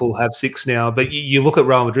 Unfortunately, Liverpool have 6 now, but you look at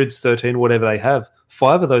Real Madrid's 13, whatever they have,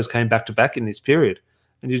 5 of those came back-to-back in this period.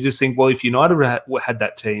 And you just think, well, if United had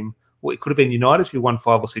that team, well, it could have been United who won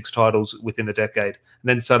 5 or 6 titles within a decade. And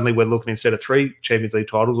then suddenly we're looking, instead of 3 Champions League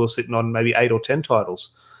titles, we're sitting on maybe 8 or 10 titles.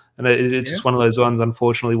 And it's just one of those ones,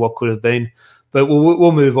 unfortunately, what could have been. But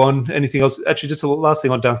we'll move on. Anything else? Actually, just the last thing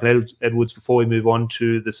on Duncan Edwards before we move on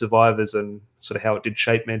to the survivors and sort of how it did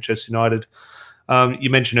shape Manchester United. You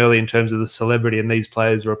mentioned earlier in terms of the celebrity, and these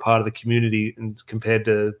players are a part of the community and compared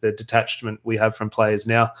to the detachment we have from players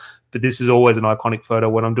now. But this is always an iconic photo.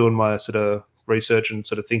 When I'm doing my sort of research and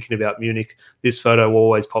sort of thinking about Munich, this photo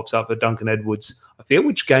always pops up for Duncan Edwards. I forget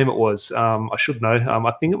which game it was. I should know.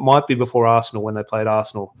 I think it might be before Arsenal, when they played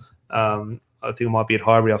Arsenal. I think it might be at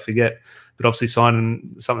Highbury, I forget. But obviously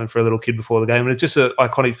signing something for a little kid before the game. And it's just an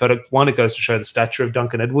iconic photo. One, it goes to show the stature of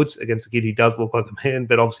Duncan Edwards. Against the kid, he does look like a man,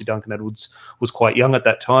 but obviously Duncan Edwards was quite young at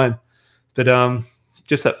that time. But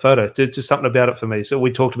just that photo, just something about it for me. So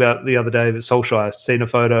we talked about the other day with Solskjaer, seen a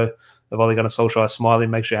photo of Ole Gunnar Solskjaer smiling,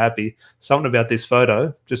 makes you happy. Something about this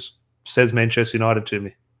photo just says Manchester United to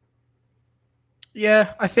me.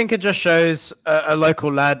 Yeah, I think it just shows a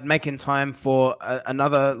local lad making time for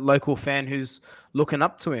another local fan who's looking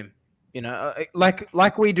up to him. You know,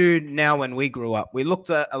 like we do now when we grew up. We looked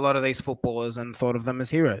at a lot of these footballers and thought of them as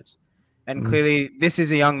heroes. And clearly this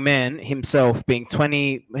is a young man himself, being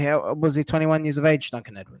 20. How was he? 21 years of age,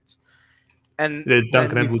 Duncan Edwards. And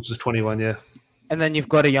Duncan Edwards was 21, yeah. And then you've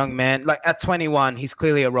got a young man, like at 21, he's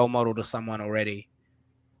clearly a role model to someone already.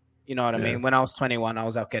 You know what I mean? When I was 21, I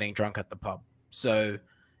was out getting drunk at the pub. So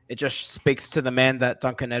it just speaks to the man that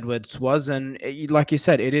Duncan Edwards was. And like you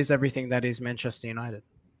said, it is everything that is Manchester United.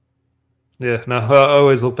 Yeah, no, I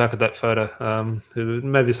always look back at that photo.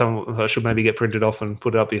 Maybe I should maybe get printed off and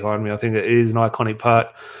put it up behind me. I think it is an iconic part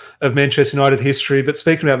of Manchester United history. But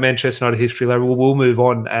speaking about Manchester United history, Larry, we'll move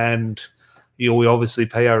on, and we obviously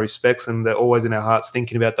pay our respects, and they're always in our hearts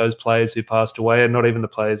thinking about those players who passed away, and not even the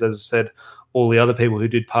players, as I said, all the other people who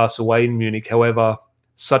did pass away in Munich. However,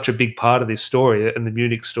 such a big part of this story and the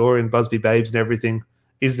Munich story and Busby Babes and everything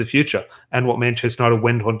is the future and what Manchester United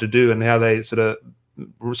went on to do and how they sort of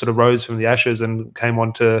rose from the ashes and came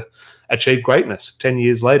on to achieve greatness 10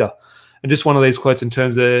 years later. And just one of these quotes in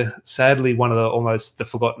terms of, sadly, one of the almost the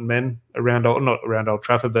forgotten men around, not around Old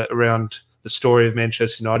Trafford, but around the story of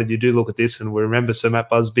Manchester United. You do look at this and we remember Sir Matt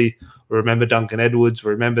Busby, we remember Duncan Edwards,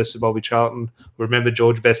 we remember Sir Bobby Charlton, we remember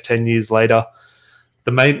George Best 10 years later.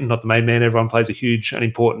 Not the main man, everyone plays a huge and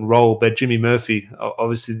important role, but Jimmy Murphy,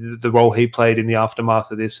 obviously the role he played in the aftermath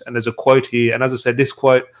of this. And there's a quote here, and as I said, this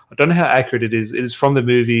quote, I don't know how accurate it is. It is from the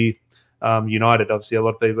movie United. Obviously, a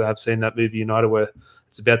lot of people have seen that movie United, where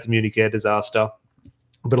it's about the Munich air disaster.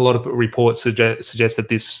 But a lot of reports suggest that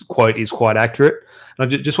this quote is quite accurate.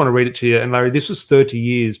 And I just want to read it to you. And Larry, this was 30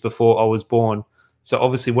 years before I was born. So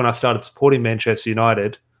obviously when I started supporting Manchester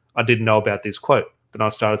United, I didn't know about this quote. But I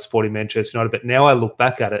started supporting Manchester United. But now I look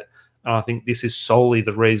back at it, and I think this is solely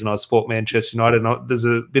the reason I support Manchester United. And there's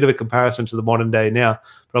a bit of a comparison to the modern day now,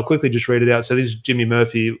 but I'll quickly just read it out. So this is Jimmy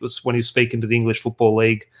Murphy. It was when he was speaking to the English Football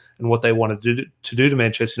League and what they wanted to do to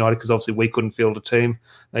Manchester United, because obviously we couldn't field a team.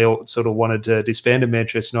 They all sort of wanted to disband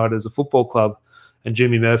Manchester United as a football club. And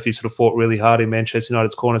Jimmy Murphy sort of fought really hard in Manchester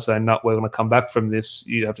United's corner, saying, no, we're going to come back from this.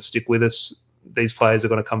 You have to stick with us. These players are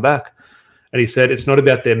going to come back. And he said, it's not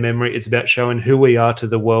about their memory. It's about showing who we are to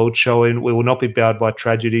the world, showing we will not be bowed by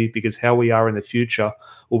tragedy, because how we are in the future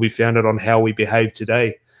will be founded on how we behave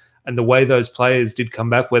today. And the way those players did come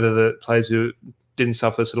back, whether the players who didn't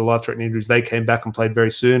suffer sort of life-threatening injuries, they came back and played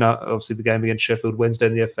very soon. Obviously, the game against Sheffield Wednesday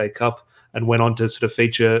in the FA Cup, and went on to sort of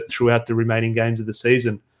feature throughout the remaining games of the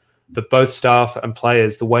season. But both staff and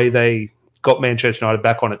players, the way they got Manchester United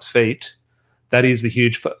back on its feet, that is the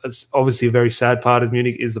huge, it's obviously a very sad part of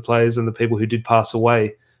Munich is the players and the people who did pass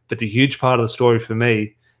away. But the huge part of the story for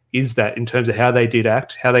me is that in terms of how they did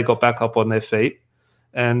act, how they got back up on their feet,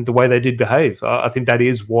 and the way they did behave. I think that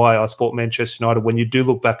is why I support Manchester United. When you do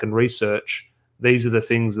look back and research, these are the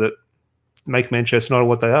things that make Manchester United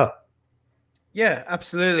what they are. Yeah,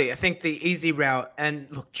 absolutely. I think the easy route, and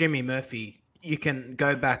look, Jimmy Murphy, you can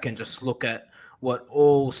go back and just look at what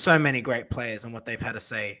so many great players and what they've had to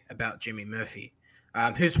say about Jimmy Murphy,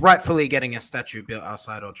 who's rightfully getting a statue built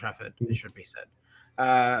outside Old Trafford, it should be said.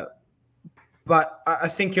 But I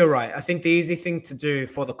think you're right. I think the easy thing to do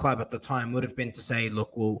for the club at the time would have been to say,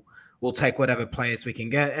 look, we'll take whatever players we can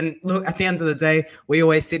get. And look, at the end of the day, we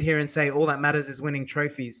always sit here and say all that matters is winning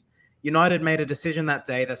trophies. United made a decision that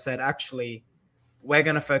day that said, actually, we're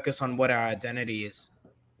going to focus on what our identity is.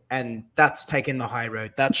 And that's taking the high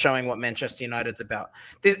road. That's showing what Manchester United's about.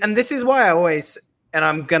 This is why I always, and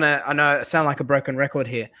I know I sound like a broken record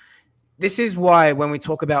here. This is why when we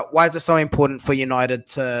talk about why is it so important for United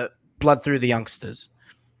to blood through the youngsters,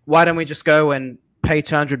 why don't we just go and pay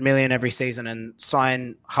 200 million every season and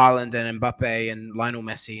sign Haaland and Mbappe and Lionel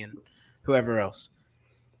Messi and whoever else?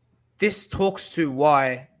 This talks to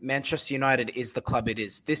why Manchester United is the club it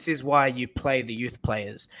is. This is why you play the youth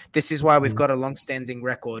players. This is why we've got a long-standing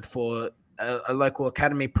record for a local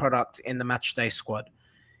academy product in the matchday squad.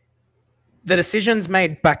 The decisions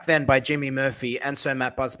made back then by Jimmy Murphy and Sir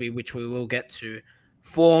Matt Busby, which we will get to,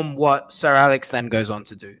 form what Sir Alex then goes on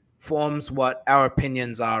to do, forms what our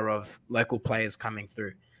opinions are of local players coming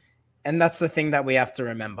through. And that's the thing that we have to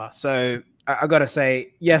remember. So I got to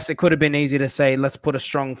say, yes, it could have been easy to say, let's put a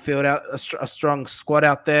strong field out, a strong squad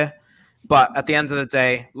out there. But at the end of the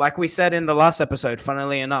day, like we said in the last episode,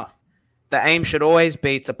 funnily enough, the aim should always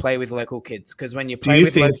be to play with local kids. Because when you play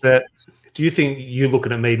with local kids... Do you think you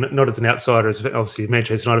looking at me, not as an outsider, as obviously a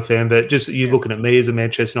Manchester United fan, but just you looking at me as a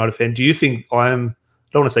Manchester United fan, do you think I don't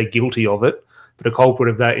want to say guilty of it, but a culprit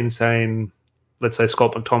of that in saying, let's say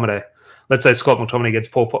Scott McTominay. Let's say Scott McTominay gets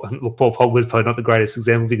Paul Pogba is probably not the greatest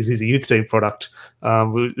example because he's a youth team product.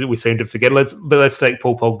 We seem to forget. Let's take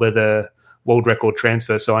Paul Pogba, the world record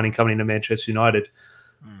transfer signing coming into Manchester United.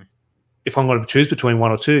 If I'm going to choose between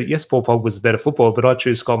one or two, yes, Paul Pogba is a better footballer, but I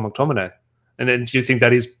choose Scott McTominay. And then do you think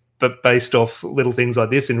that is based off little things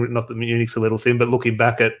like this? And not that Munich's a little thing, but looking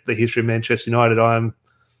back at the history of Manchester United, I'm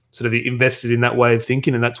sort of invested in that way of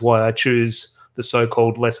thinking, and that's why I choose the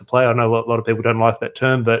so-called lesser player. I know a lot of people don't like that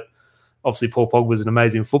term, but obviously Paul Pogba is an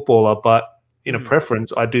amazing footballer, but in a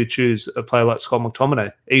preference, I do choose a player like Scott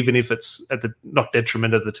McTominay, even if it's at the not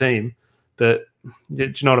detriment of the team. But do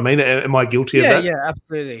you know what I mean? Am I guilty of that? Yeah,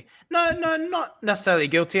 absolutely. No, not necessarily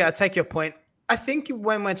guilty. I take your point. I think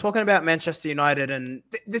when we're talking about Manchester United, and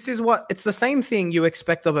this is it's the same thing you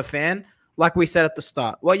expect of a fan, like we said at the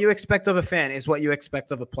start. What you expect of a fan is what you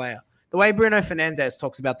expect of a player. The way Bruno Fernandes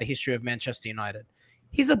talks about the history of Manchester United,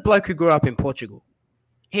 he's a bloke who grew up in Portugal.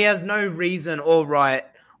 He has no reason or right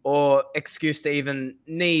or excuse to even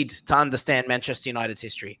need to understand Manchester United's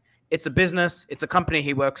history. It's a business. It's a company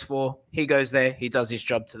he works for. He goes there. He does his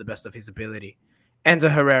job to the best of his ability. Ander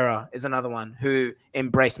Herrera is another one who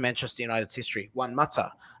embraced Manchester United's history. Juan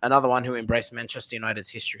Mata, another one who embraced Manchester United's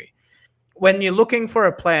history. When you're looking for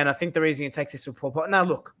a player, and I think the reason you take this with Paul Pogba, now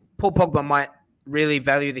look, Paul Pogba might really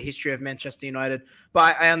value the history of Manchester United,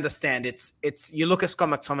 but I understand it's you look at Scott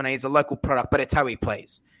McTominay, he's a local product, but it's how he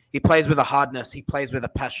plays. He plays with a hardness, he plays with a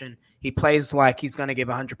passion, he plays like he's going to give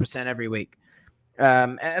 100% every week.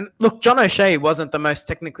 And look, John O'Shea wasn't the most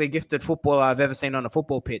technically gifted footballer I've ever seen on a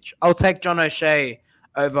football pitch. I'll take John O'Shea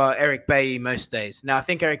over Eric Bailly most days. Now, I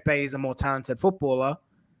think Eric Bailly is a more talented footballer,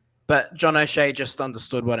 but John O'Shea just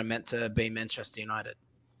understood what it meant to be Manchester United.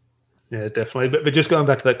 Yeah, definitely. But just going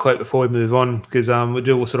back to that quote before we move on, because we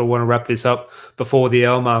do sort of want to wrap this up before the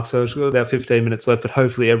hour mark. So it's got about 15 minutes left, but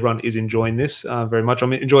hopefully everyone is enjoying this very much.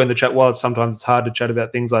 I'm enjoying the chat. While sometimes it's hard to chat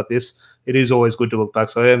about things like this, it is always good to look back.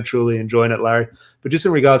 So I am truly enjoying it, Larry. But just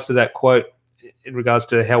in regards to that quote, in regards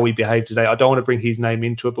to how we behave today, I don't want to bring his name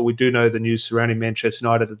into it, but we do know the news surrounding Manchester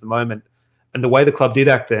United at the moment. And the way the club did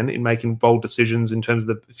act then in making bold decisions in terms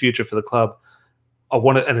of the future for the club, I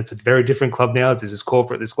want it, and it's a very different club now. It's this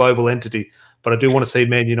corporate, this global entity. But I do want to see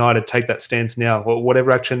Man United take that stance now.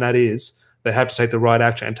 Whatever action that is, they have to take the right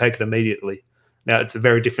action and take it immediately. Now, it's a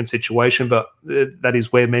very different situation, but that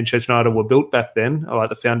is where Manchester United were built back then. Like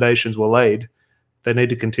the foundations were laid. They need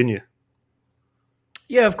to continue.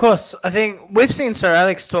 Yeah, of course. I think we've seen Sir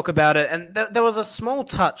Alex talk about it, and there was a small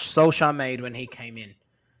touch Solskjaer made when he came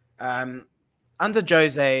in. Under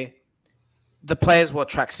Jose, the players wore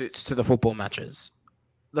tracksuits to the football matches.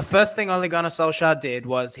 The first thing Ole Gunnar Solskjaer did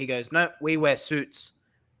was he goes, no, we wear suits.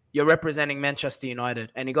 You're representing Manchester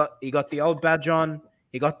United. And he got the old badge on.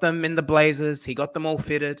 He got them in the blazers. He got them all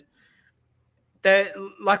fitted.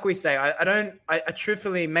 Like we say, I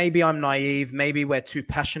truthfully, maybe I'm naive. Maybe we're too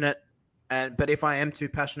passionate. But if I am too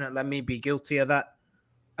passionate, let me be guilty of that.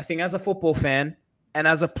 I think as a football fan and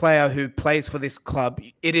as a player who plays for this club,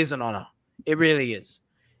 it is an honor. It really is.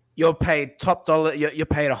 You're paid top dollar. You're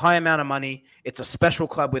paid a high amount of money. It's a special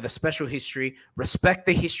club with a special history. Respect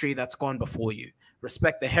the history that's gone before you.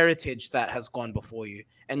 Respect the heritage that has gone before you.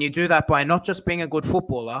 And you do that by not just being a good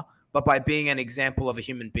footballer, but by being an example of a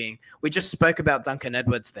human being. We just spoke about Duncan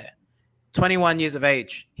Edwards there. 21 years of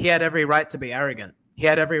age. He had every right to be arrogant. He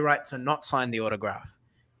had every right to not sign the autograph.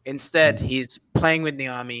 Instead, he's playing with the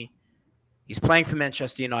army. He's playing for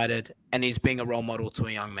Manchester United, and he's being a role model to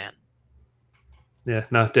a young man. Yeah,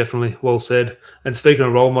 no, definitely. Well said. And speaking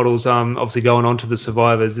of role models, obviously going on to the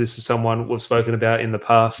survivors, this is someone we've spoken about in the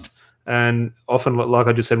past. And often, like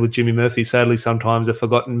I just said with Jimmy Murphy, sadly sometimes a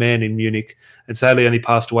forgotten man in Munich. And sadly only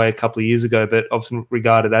passed away a couple of years ago, but often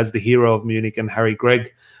regarded as the hero of Munich, and Harry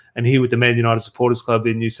Gregg. And here with the Man United Supporters Club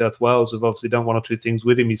in New South Wales, we've obviously done one or two things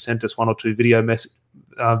with him. He sent us one or two video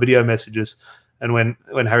messages. And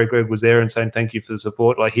when Harry Gregg was there and saying thank you for the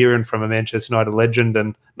support, like hearing from a Manchester United legend,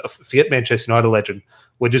 and forget Manchester United legend,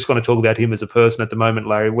 we're just going to talk about him as a person at the moment,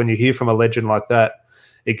 Larry. When you hear from a legend like that,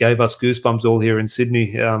 it gave us goosebumps all here in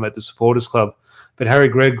Sydney at the Supporters Club. But Harry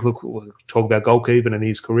Gregg, look, we'll talk about goalkeeping and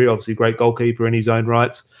his career, obviously great goalkeeper in his own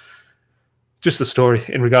rights. Just the story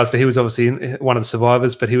in regards to, he was obviously one of the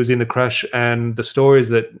survivors, but he was in the crash, and the stories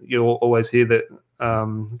that you always hear that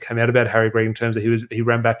came out about Harry Gregg in terms of he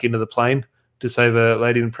ran back into the plane to save a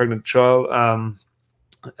lady and a pregnant child,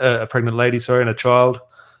 a pregnant lady, and a child.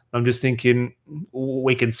 I'm just thinking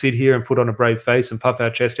we can sit here and put on a brave face and puff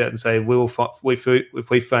our chest out and say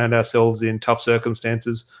if we found ourselves in tough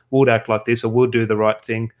circumstances, we'd act like this or we'll do the right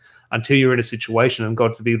thing. Until you're in a situation, and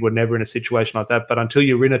God forbid we're never in a situation like that, but until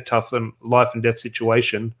you're in a tough and life and death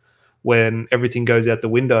situation when everything goes out the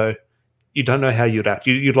window, you don't know how you'd act.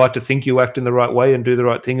 You'd like to think you act in the right way and do the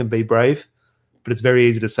right thing and be brave. But it's very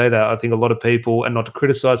easy to say that. I think a lot of people, and not to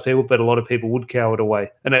criticize people, but a lot of people would cower away.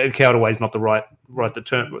 And cower away is not the right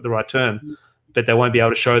term, but they won't be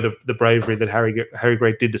able to show the bravery that Harry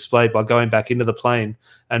Gregg did display by going back into the plane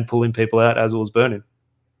and pulling people out as it was burning.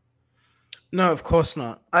 No, of course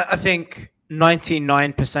not. I think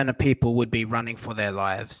 99% of people would be running for their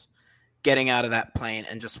lives, getting out of that plane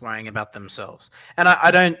and just worrying about themselves. And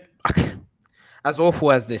I don't, as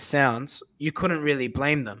awful as this sounds, you couldn't really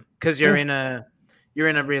blame them because you're in a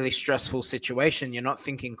really stressful situation. You're not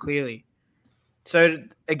thinking clearly. So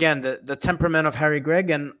again, the temperament of Harry Gregg,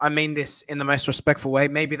 and I mean this in the most respectful way,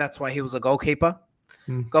 maybe that's why he was a goalkeeper.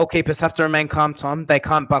 Goalkeepers have to remain calm, Tom. They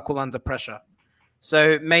can't buckle under pressure.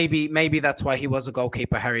 So maybe that's why he was a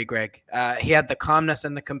goalkeeper, Harry Gregg. He had the calmness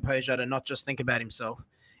and the composure to not just think about himself.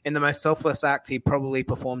 In the most selfless act he probably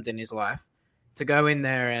performed in his life, to go in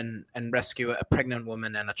there and rescue a pregnant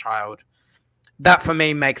woman and a child. That for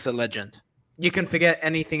me makes a legend. You can forget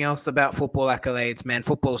anything else about football accolades, man.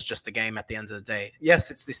 Football's just a game at the end of the day.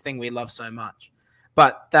 Yes, it's this thing we love so much.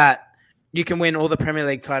 but that you can win all the Premier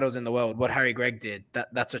League titles in the world. What Harry Gregg did,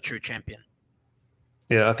 that's a true champion.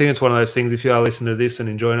 Yeah, I think it's one of those things, if you are listening to this and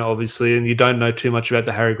enjoying it, obviously, and you don't know too much about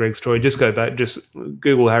the Harry Gregg story, just go back, just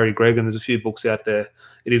Google Harry Gregg, and there's a few books out there.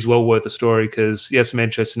 It is well worth a story because, yes,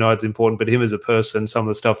 Manchester United's important, but him as a person, some of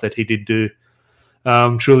the stuff that he did do,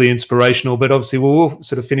 truly inspirational. But obviously, we'll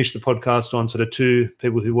sort of finish the podcast on sort of two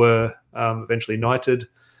people who were eventually knighted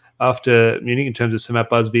after Munich in terms of Sir Matt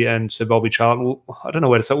Busby and Sir Bobby Charlton. I don't know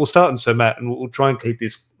where to start. We'll start on Sir Matt, and we'll try and keep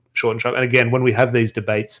this short and sharp. And again, when we have these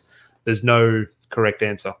debates, there's no correct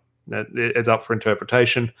answer. It's up for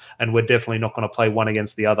interpretation, and we're definitely not going to play one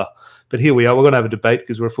against the other. But here we are. We're going to have a debate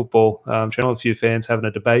because we're a football channel, a few fans having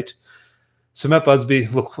a debate. So Matt Busby,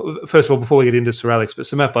 look, first of all, before we get into Sir Alex, but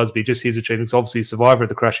Sir Matt Busby, just his achievements, obviously a survivor of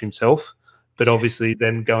the crash himself, but obviously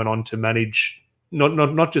then going on to manage,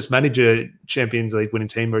 not just manage a Champions League winning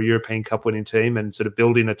team or a European Cup winning team and sort of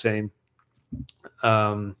building a team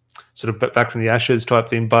sort of back from the ashes type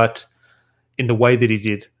thing, but in the way that he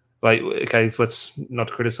did. Like, okay, let's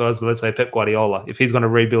not criticize, but let's say Pep Guardiola. If he's going to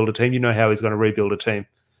rebuild a team, you know how he's going to rebuild a team.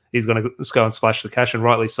 He's going to go and splash the cash, and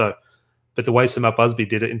rightly so. But the way Sir Matt Busby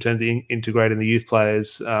did it in terms of integrating the youth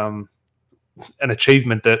players, an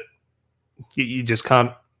achievement that you just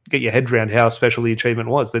can't get your head around how special the achievement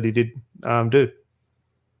was that he did do.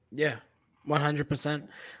 Yeah, 100%.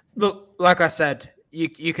 Look, like I said,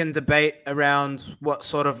 you can debate around what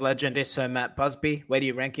sort of legend is Sir Matt Busby. Where do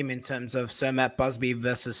you rank him in terms of Sir Matt Busby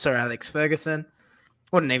versus Sir Alex Ferguson?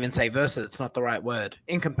 I wouldn't even say versus, it's not the right word.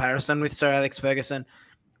 In comparison with Sir Alex Ferguson,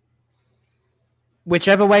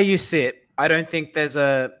 whichever way you sit, I don't think there's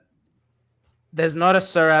not a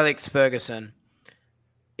Sir Alex Ferguson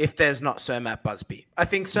if there's not Sir Matt Busby. I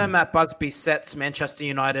think Sir Matt Busby sets Manchester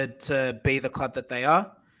United to be the club that they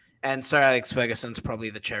are, and Sir Alex Ferguson's probably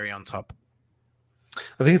the cherry on top.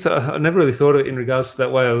 I think I never really thought of it in regards to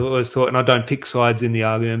that way. I always thought, and I don't pick sides in the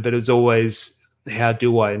argument, but it's always how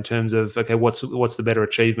do I in terms of, okay, what's the better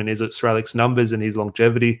achievement? Is it Sir Alex's numbers and his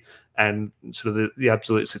longevity and sort of the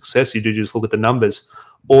absolute success? You do just look at the numbers,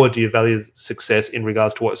 or do you value success in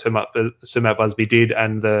regards to what Sir Matt Busby did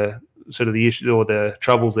and the sort of the issues or the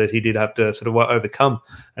troubles that he did have to sort of overcome?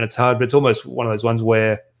 And it's hard, but it's almost one of those ones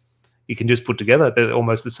where you can just put together they're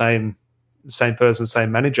almost the same person,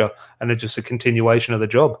 same manager, and it's just a continuation of the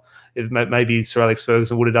job. If maybe Sir Alex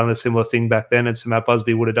Ferguson would have done a similar thing back then, and Sir Matt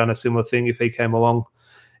Busby would have done a similar thing if he came along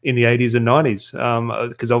in the 80s and 90s,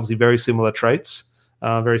 because obviously very similar traits,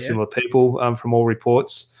 very similar people from all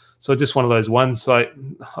reports. So just one of those ones. Like,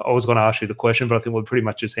 I was going to ask you the question, but I think we pretty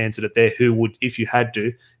much just answered it there. Who would, if you had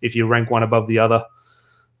to, if you rank one above the other?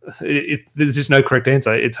 There's just no correct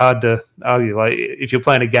answer. It's hard to argue. Like, if you're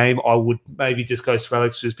playing a game, I would maybe just go Sir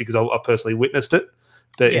Alex just because I personally witnessed it.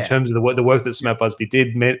 But in terms of the work that Sir Matt Busby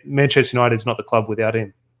did, Manchester United is not the club without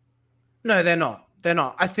him. No, they're not. They're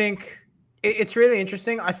not. I think it's really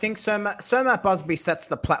interesting. I think Sir Matt Busby sets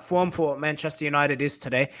the platform for what Manchester United is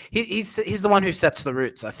today. He's the one who sets the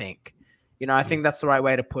roots, I think. I think that's the right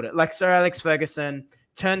way to put it. Like, Sir Alex Ferguson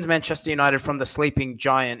turned Manchester United from the sleeping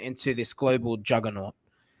giant into this global juggernaut.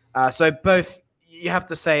 So both, you have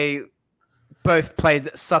to say, both played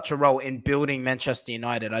such a role in building Manchester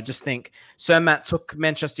United. I just think Sir Matt took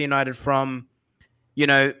Manchester United from,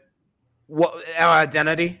 what our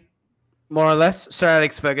identity, more or less. Sir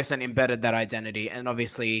Alex Ferguson embedded that identity and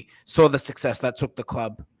obviously saw the success that took the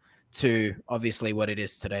club to obviously what it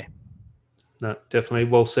is today. No, definitely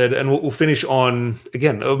well said. And we'll finish on,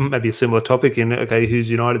 again, maybe a similar topic in, okay, who's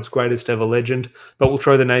United's greatest ever legend? But we'll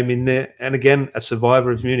throw the name in there. And again, a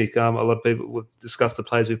survivor of Munich. A lot of people will discuss the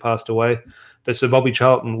players who passed away. But Sir Bobby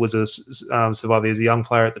Charlton was a survivor. He was a young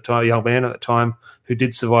player at the time, a young man at the time, who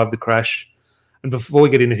did survive the crash. And before we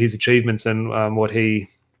get into his achievements and what he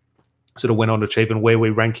sort of went on to achieve and where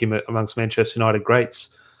we rank him amongst Manchester United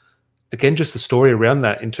greats, again, just the story around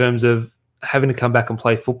that in terms of having to come back and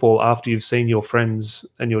play football after you've seen your friends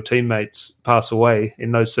and your teammates pass away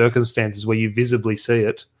in those circumstances where you visibly see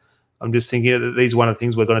it. I'm just thinking that these are one of the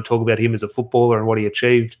things we're going to talk about him as a footballer and what he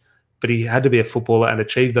achieved, but he had to be a footballer and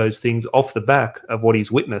achieve those things off the back of what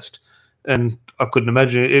he's witnessed. And I couldn't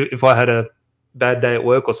imagine if I had a bad day at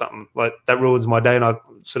work or something, like that ruins my day and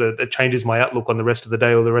it changes my outlook on the rest of the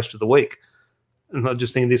day or the rest of the week. And I'm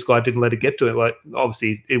just thinking this guy didn't let it get to him. Like,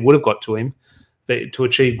 obviously it would have got to him, but to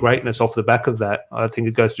achieve greatness off the back of that, I think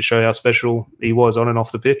it goes to show how special he was on and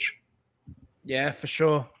off the pitch. Yeah, for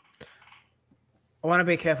sure. I want to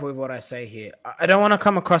be careful with what I say here. I don't want to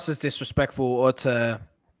come across as disrespectful or to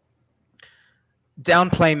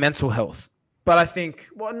downplay mental health. But I think,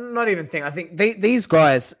 I think these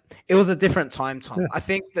guys, it was a different time. Yeah. I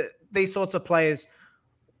think that these sorts of players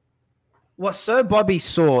what Sir Bobby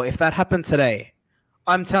saw, if that happened today,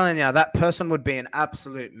 I'm telling you, that person would be an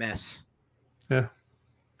absolute mess. Yeah.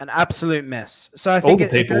 An absolute mess. So I all think the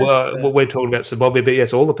people, what we're talking about Sir Bobby, but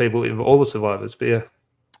yes, all the people, all the survivors, but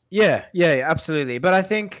yeah, absolutely. But I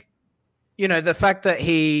think, the fact that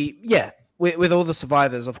with all the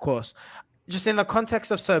survivors, of course, just in the context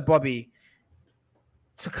of Sir Bobby,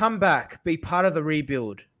 to come back, be part of the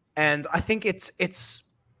rebuild, and I think it's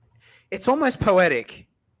almost poetic,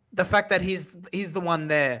 the fact that he's the one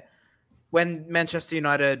there when Manchester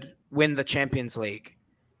United win the Champions League,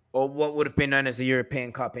 or what would have been known as the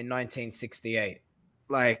European Cup in 1968.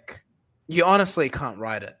 Like, you honestly can't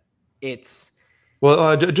write it. Well,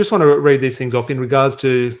 I just want to read these things off in regards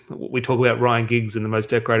to we talk about Ryan Giggs and the most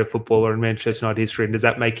decorated footballer in Manchester United history, and does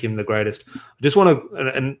that make him the greatest? I just want to,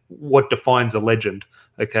 and what defines a legend?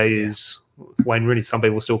 Okay, is Wayne Rooney. Some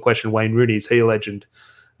people still question Wayne Rooney. Is he a legend?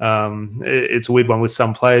 It's a weird one with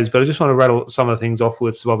some players, but I just want to rattle some of the things off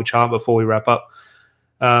with Bobby Charlton before we wrap up.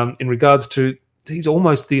 In regards to, he's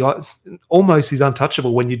he's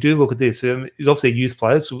untouchable when you do look at this. He's obviously a youth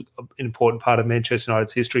player. It's an important part of Manchester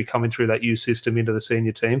United's history, coming through that youth system into the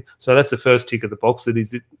senior team. So that's the first tick of the box, that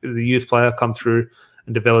he's the youth player, come through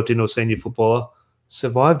and developed into a senior footballer,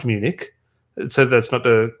 survived Munich. So that's not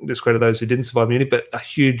to discredit those who didn't survive Munich, but a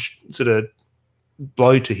huge sort of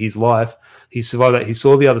blow to his life. He survived that. He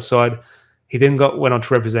saw the other side. He then went on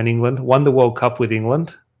to represent England, won the World Cup with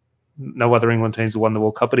England. No other England teams have won the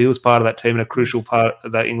World Cup, but he was part of that team and a crucial part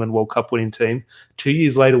of that England World Cup winning team. 2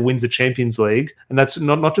 years later, wins the Champions League. And that's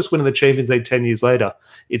not just winning the Champions League 10 years later.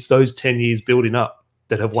 It's those 10 years building up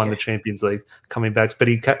that have won the Champions League, coming back. But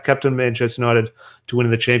he captained Manchester United to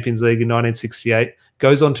win the Champions League in 1968.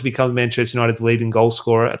 Goes on to become Manchester United's leading goal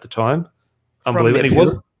scorer at the time. Unbelievable. And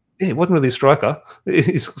he wasn't really a striker.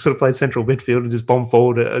 He sort of played central midfield and just bombed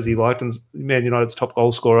forward as he liked, and Man United's top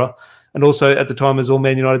goal scorer. And also at the time as all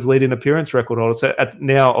Man United's leading appearance record holder. So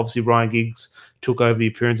now, obviously, Ryan Giggs took over the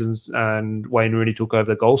appearances and Wayne Rooney took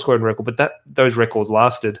over the goal scoring record. But those records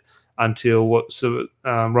lasted until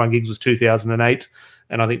Ryan Giggs was 2008.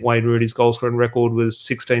 And I think Wayne Rooney's goal scoring record was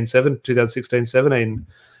 2016-17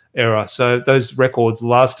 era. So those records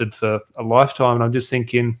lasted for a lifetime. And I'm just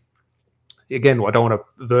thinking, again, I don't want to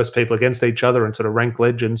verse people against each other and sort of rank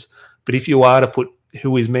legends. But if you are to put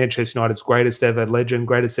who is Manchester United's greatest ever legend,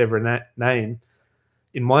 greatest ever name,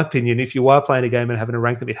 in my opinion, if you are playing a game and having to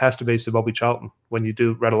rank them, it has to be Sir Bobby Charlton when you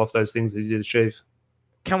do rattle off those things that he did achieve.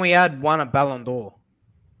 Can we add one at Ballon d'Or?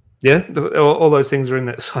 Yeah, all those things are in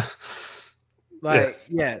there.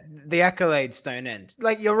 The accolades don't end.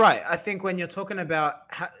 Like, you're right. I think when you're talking about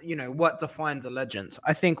what defines a legend,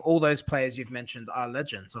 I think all those players you've mentioned are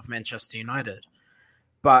legends of Manchester United.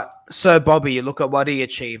 But Sir Bobby, you look at what he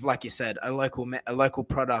achieved, like you said, a local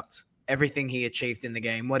product, everything he achieved in the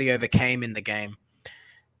game, what he overcame in the game.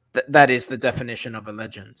 That is the definition of a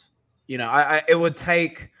legend. It would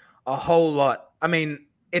take a whole lot. I mean,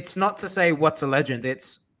 it's not to say what's a legend.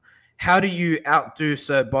 It's how do you outdo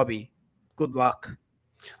Sir Bobby? Good luck.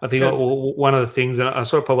 I think one of the things, and I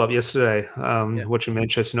saw it pop up yesterday, watching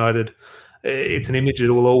Manchester United, it's an image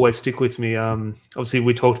that will always stick with me. Obviously,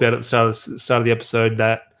 we talked about at the start of the episode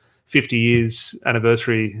that 50 years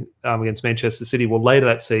anniversary against Manchester City. Well, later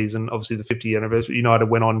that season, obviously the 50-year anniversary, United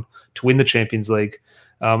went on to win the Champions League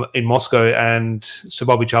in Moscow, and Sir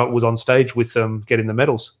Bobby Charlton was on stage with them getting the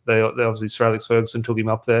medals. They obviously, Sir Alex Ferguson took him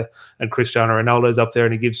up there, and Cristiano Ronaldo's up there,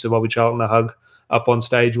 and he gives Sir Bobby Charlton a hug up on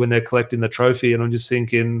stage when they're collecting the trophy. And I'm just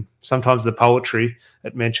thinking, sometimes the poetry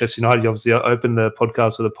at Manchester United, obviously I opened the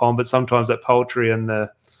podcast with a poem, but sometimes that poetry and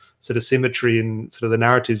the sort of symmetry and sort of the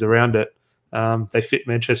narratives around it, they fit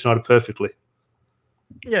Manchester United perfectly.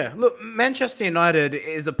 Yeah, look, Manchester United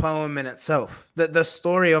is a poem in itself. The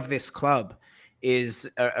story of this club is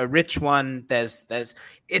a rich one.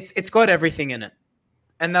 It's got everything in it.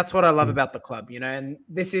 And that's what I love about the club, and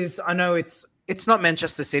this is, I know it's not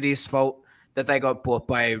Manchester City's fault that they got bought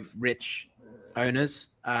by rich owners,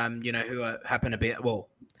 who happen to be,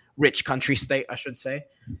 rich country state, I should say.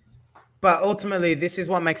 But ultimately, this is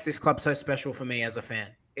what makes this club so special for me as a fan.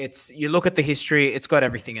 You look at the history, it's got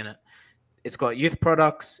everything in it. It's got youth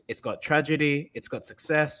products, it's got tragedy, it's got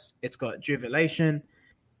success, it's got jubilation.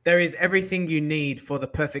 There is everything you need for the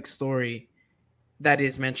perfect story that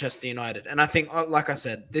is Manchester United. And I think, like I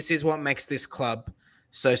said, this is what makes this club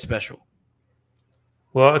so special.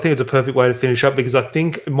 Well, I think it's a perfect way to finish up, because I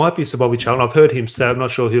think it might be Sir Bobby Charlton. I've heard him say, I'm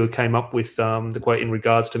not sure who came up with the quote in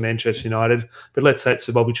regards to Manchester United, but let's say it's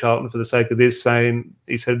Sir Bobby Charlton for the sake of this,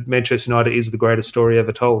 he said Manchester United is the greatest story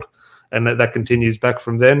ever told. And that continues back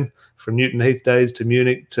from then, from Newton Heath days to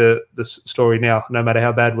Munich to the story now. No matter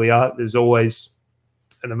how bad we are, there's always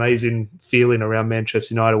an amazing feeling around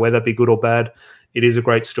Manchester United, whether that be good or bad. It is a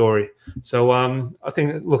great story. So I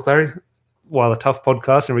think, look, Larry, while a tough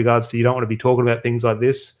podcast in regards to you don't want to be talking about things like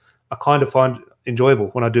this, I kind of find enjoyable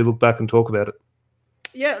when I do look back and talk about it.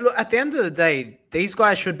 Yeah, look, at the end of the day, these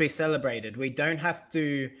guys should be celebrated. We don't have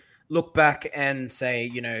to look back and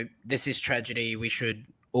say, this is tragedy. We should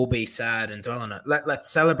all be sad and dwell on it. Let's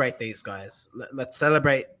celebrate these guys. Let's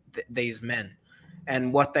celebrate these men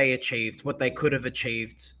and what they achieved, what they could have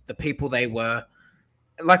achieved, the people they were.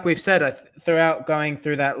 Like we've said, throughout going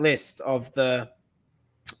through that list of the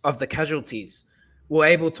casualties, we're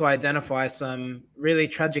able to identify some really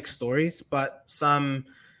tragic stories, but some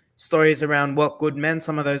stories around what good men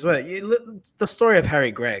some of those were. The story of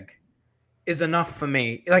Harry Gregg is enough for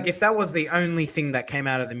me. Like, if that was the only thing that came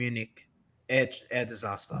out of the Munich air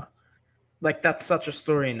disaster, like, that's such a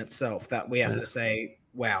story in itself that we have to say,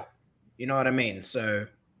 wow. You know what I mean? So,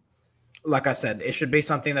 like I said, it should be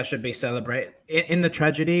something that should be celebrated. In the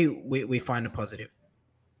tragedy, we find a positive.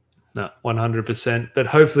 No, 100%. But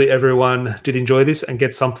hopefully everyone did enjoy this and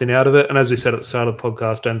get something out of it. And as we said at the start of the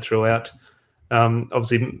podcast and throughout,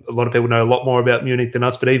 obviously a lot of people know a lot more about Munich than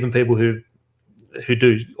us, but even people who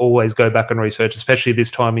do always go back and research, especially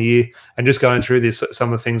this time of year, and just going through this,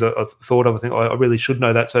 some of the things I thought of, I think I really should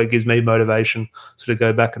know that. So it gives me motivation to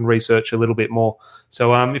go back and research a little bit more.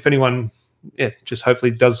 So if anyone, just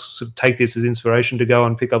hopefully does sort of take this as inspiration to go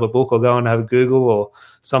and pick up a book or go and have a Google or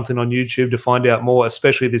something on YouTube to find out more,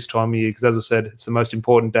 especially this time of year, because as I said, it's the most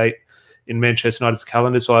important date in Manchester United's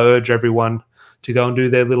calendar. So I urge everyone to go and do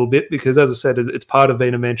their little bit, because as I said, it's part of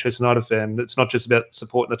being a Manchester United fan. It's not just about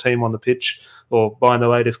supporting the team on the pitch or buying the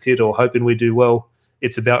latest kit or hoping we do well.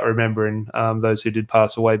 It's about remembering those who did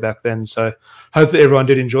pass away back then. So hopefully everyone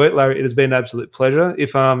did enjoy it. Larry, it has been an absolute pleasure.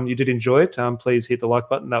 If you did enjoy it, please hit the like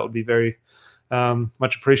button. That would be very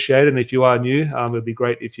much appreciated. And if you are new, it would be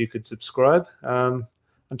great if you could subscribe.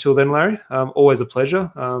 Until then, Larry, always a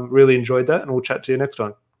pleasure. Really enjoyed that, and we'll chat to you next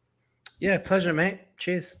time. Yeah, pleasure, mate.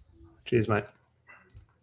 Cheers. Cheers, mate.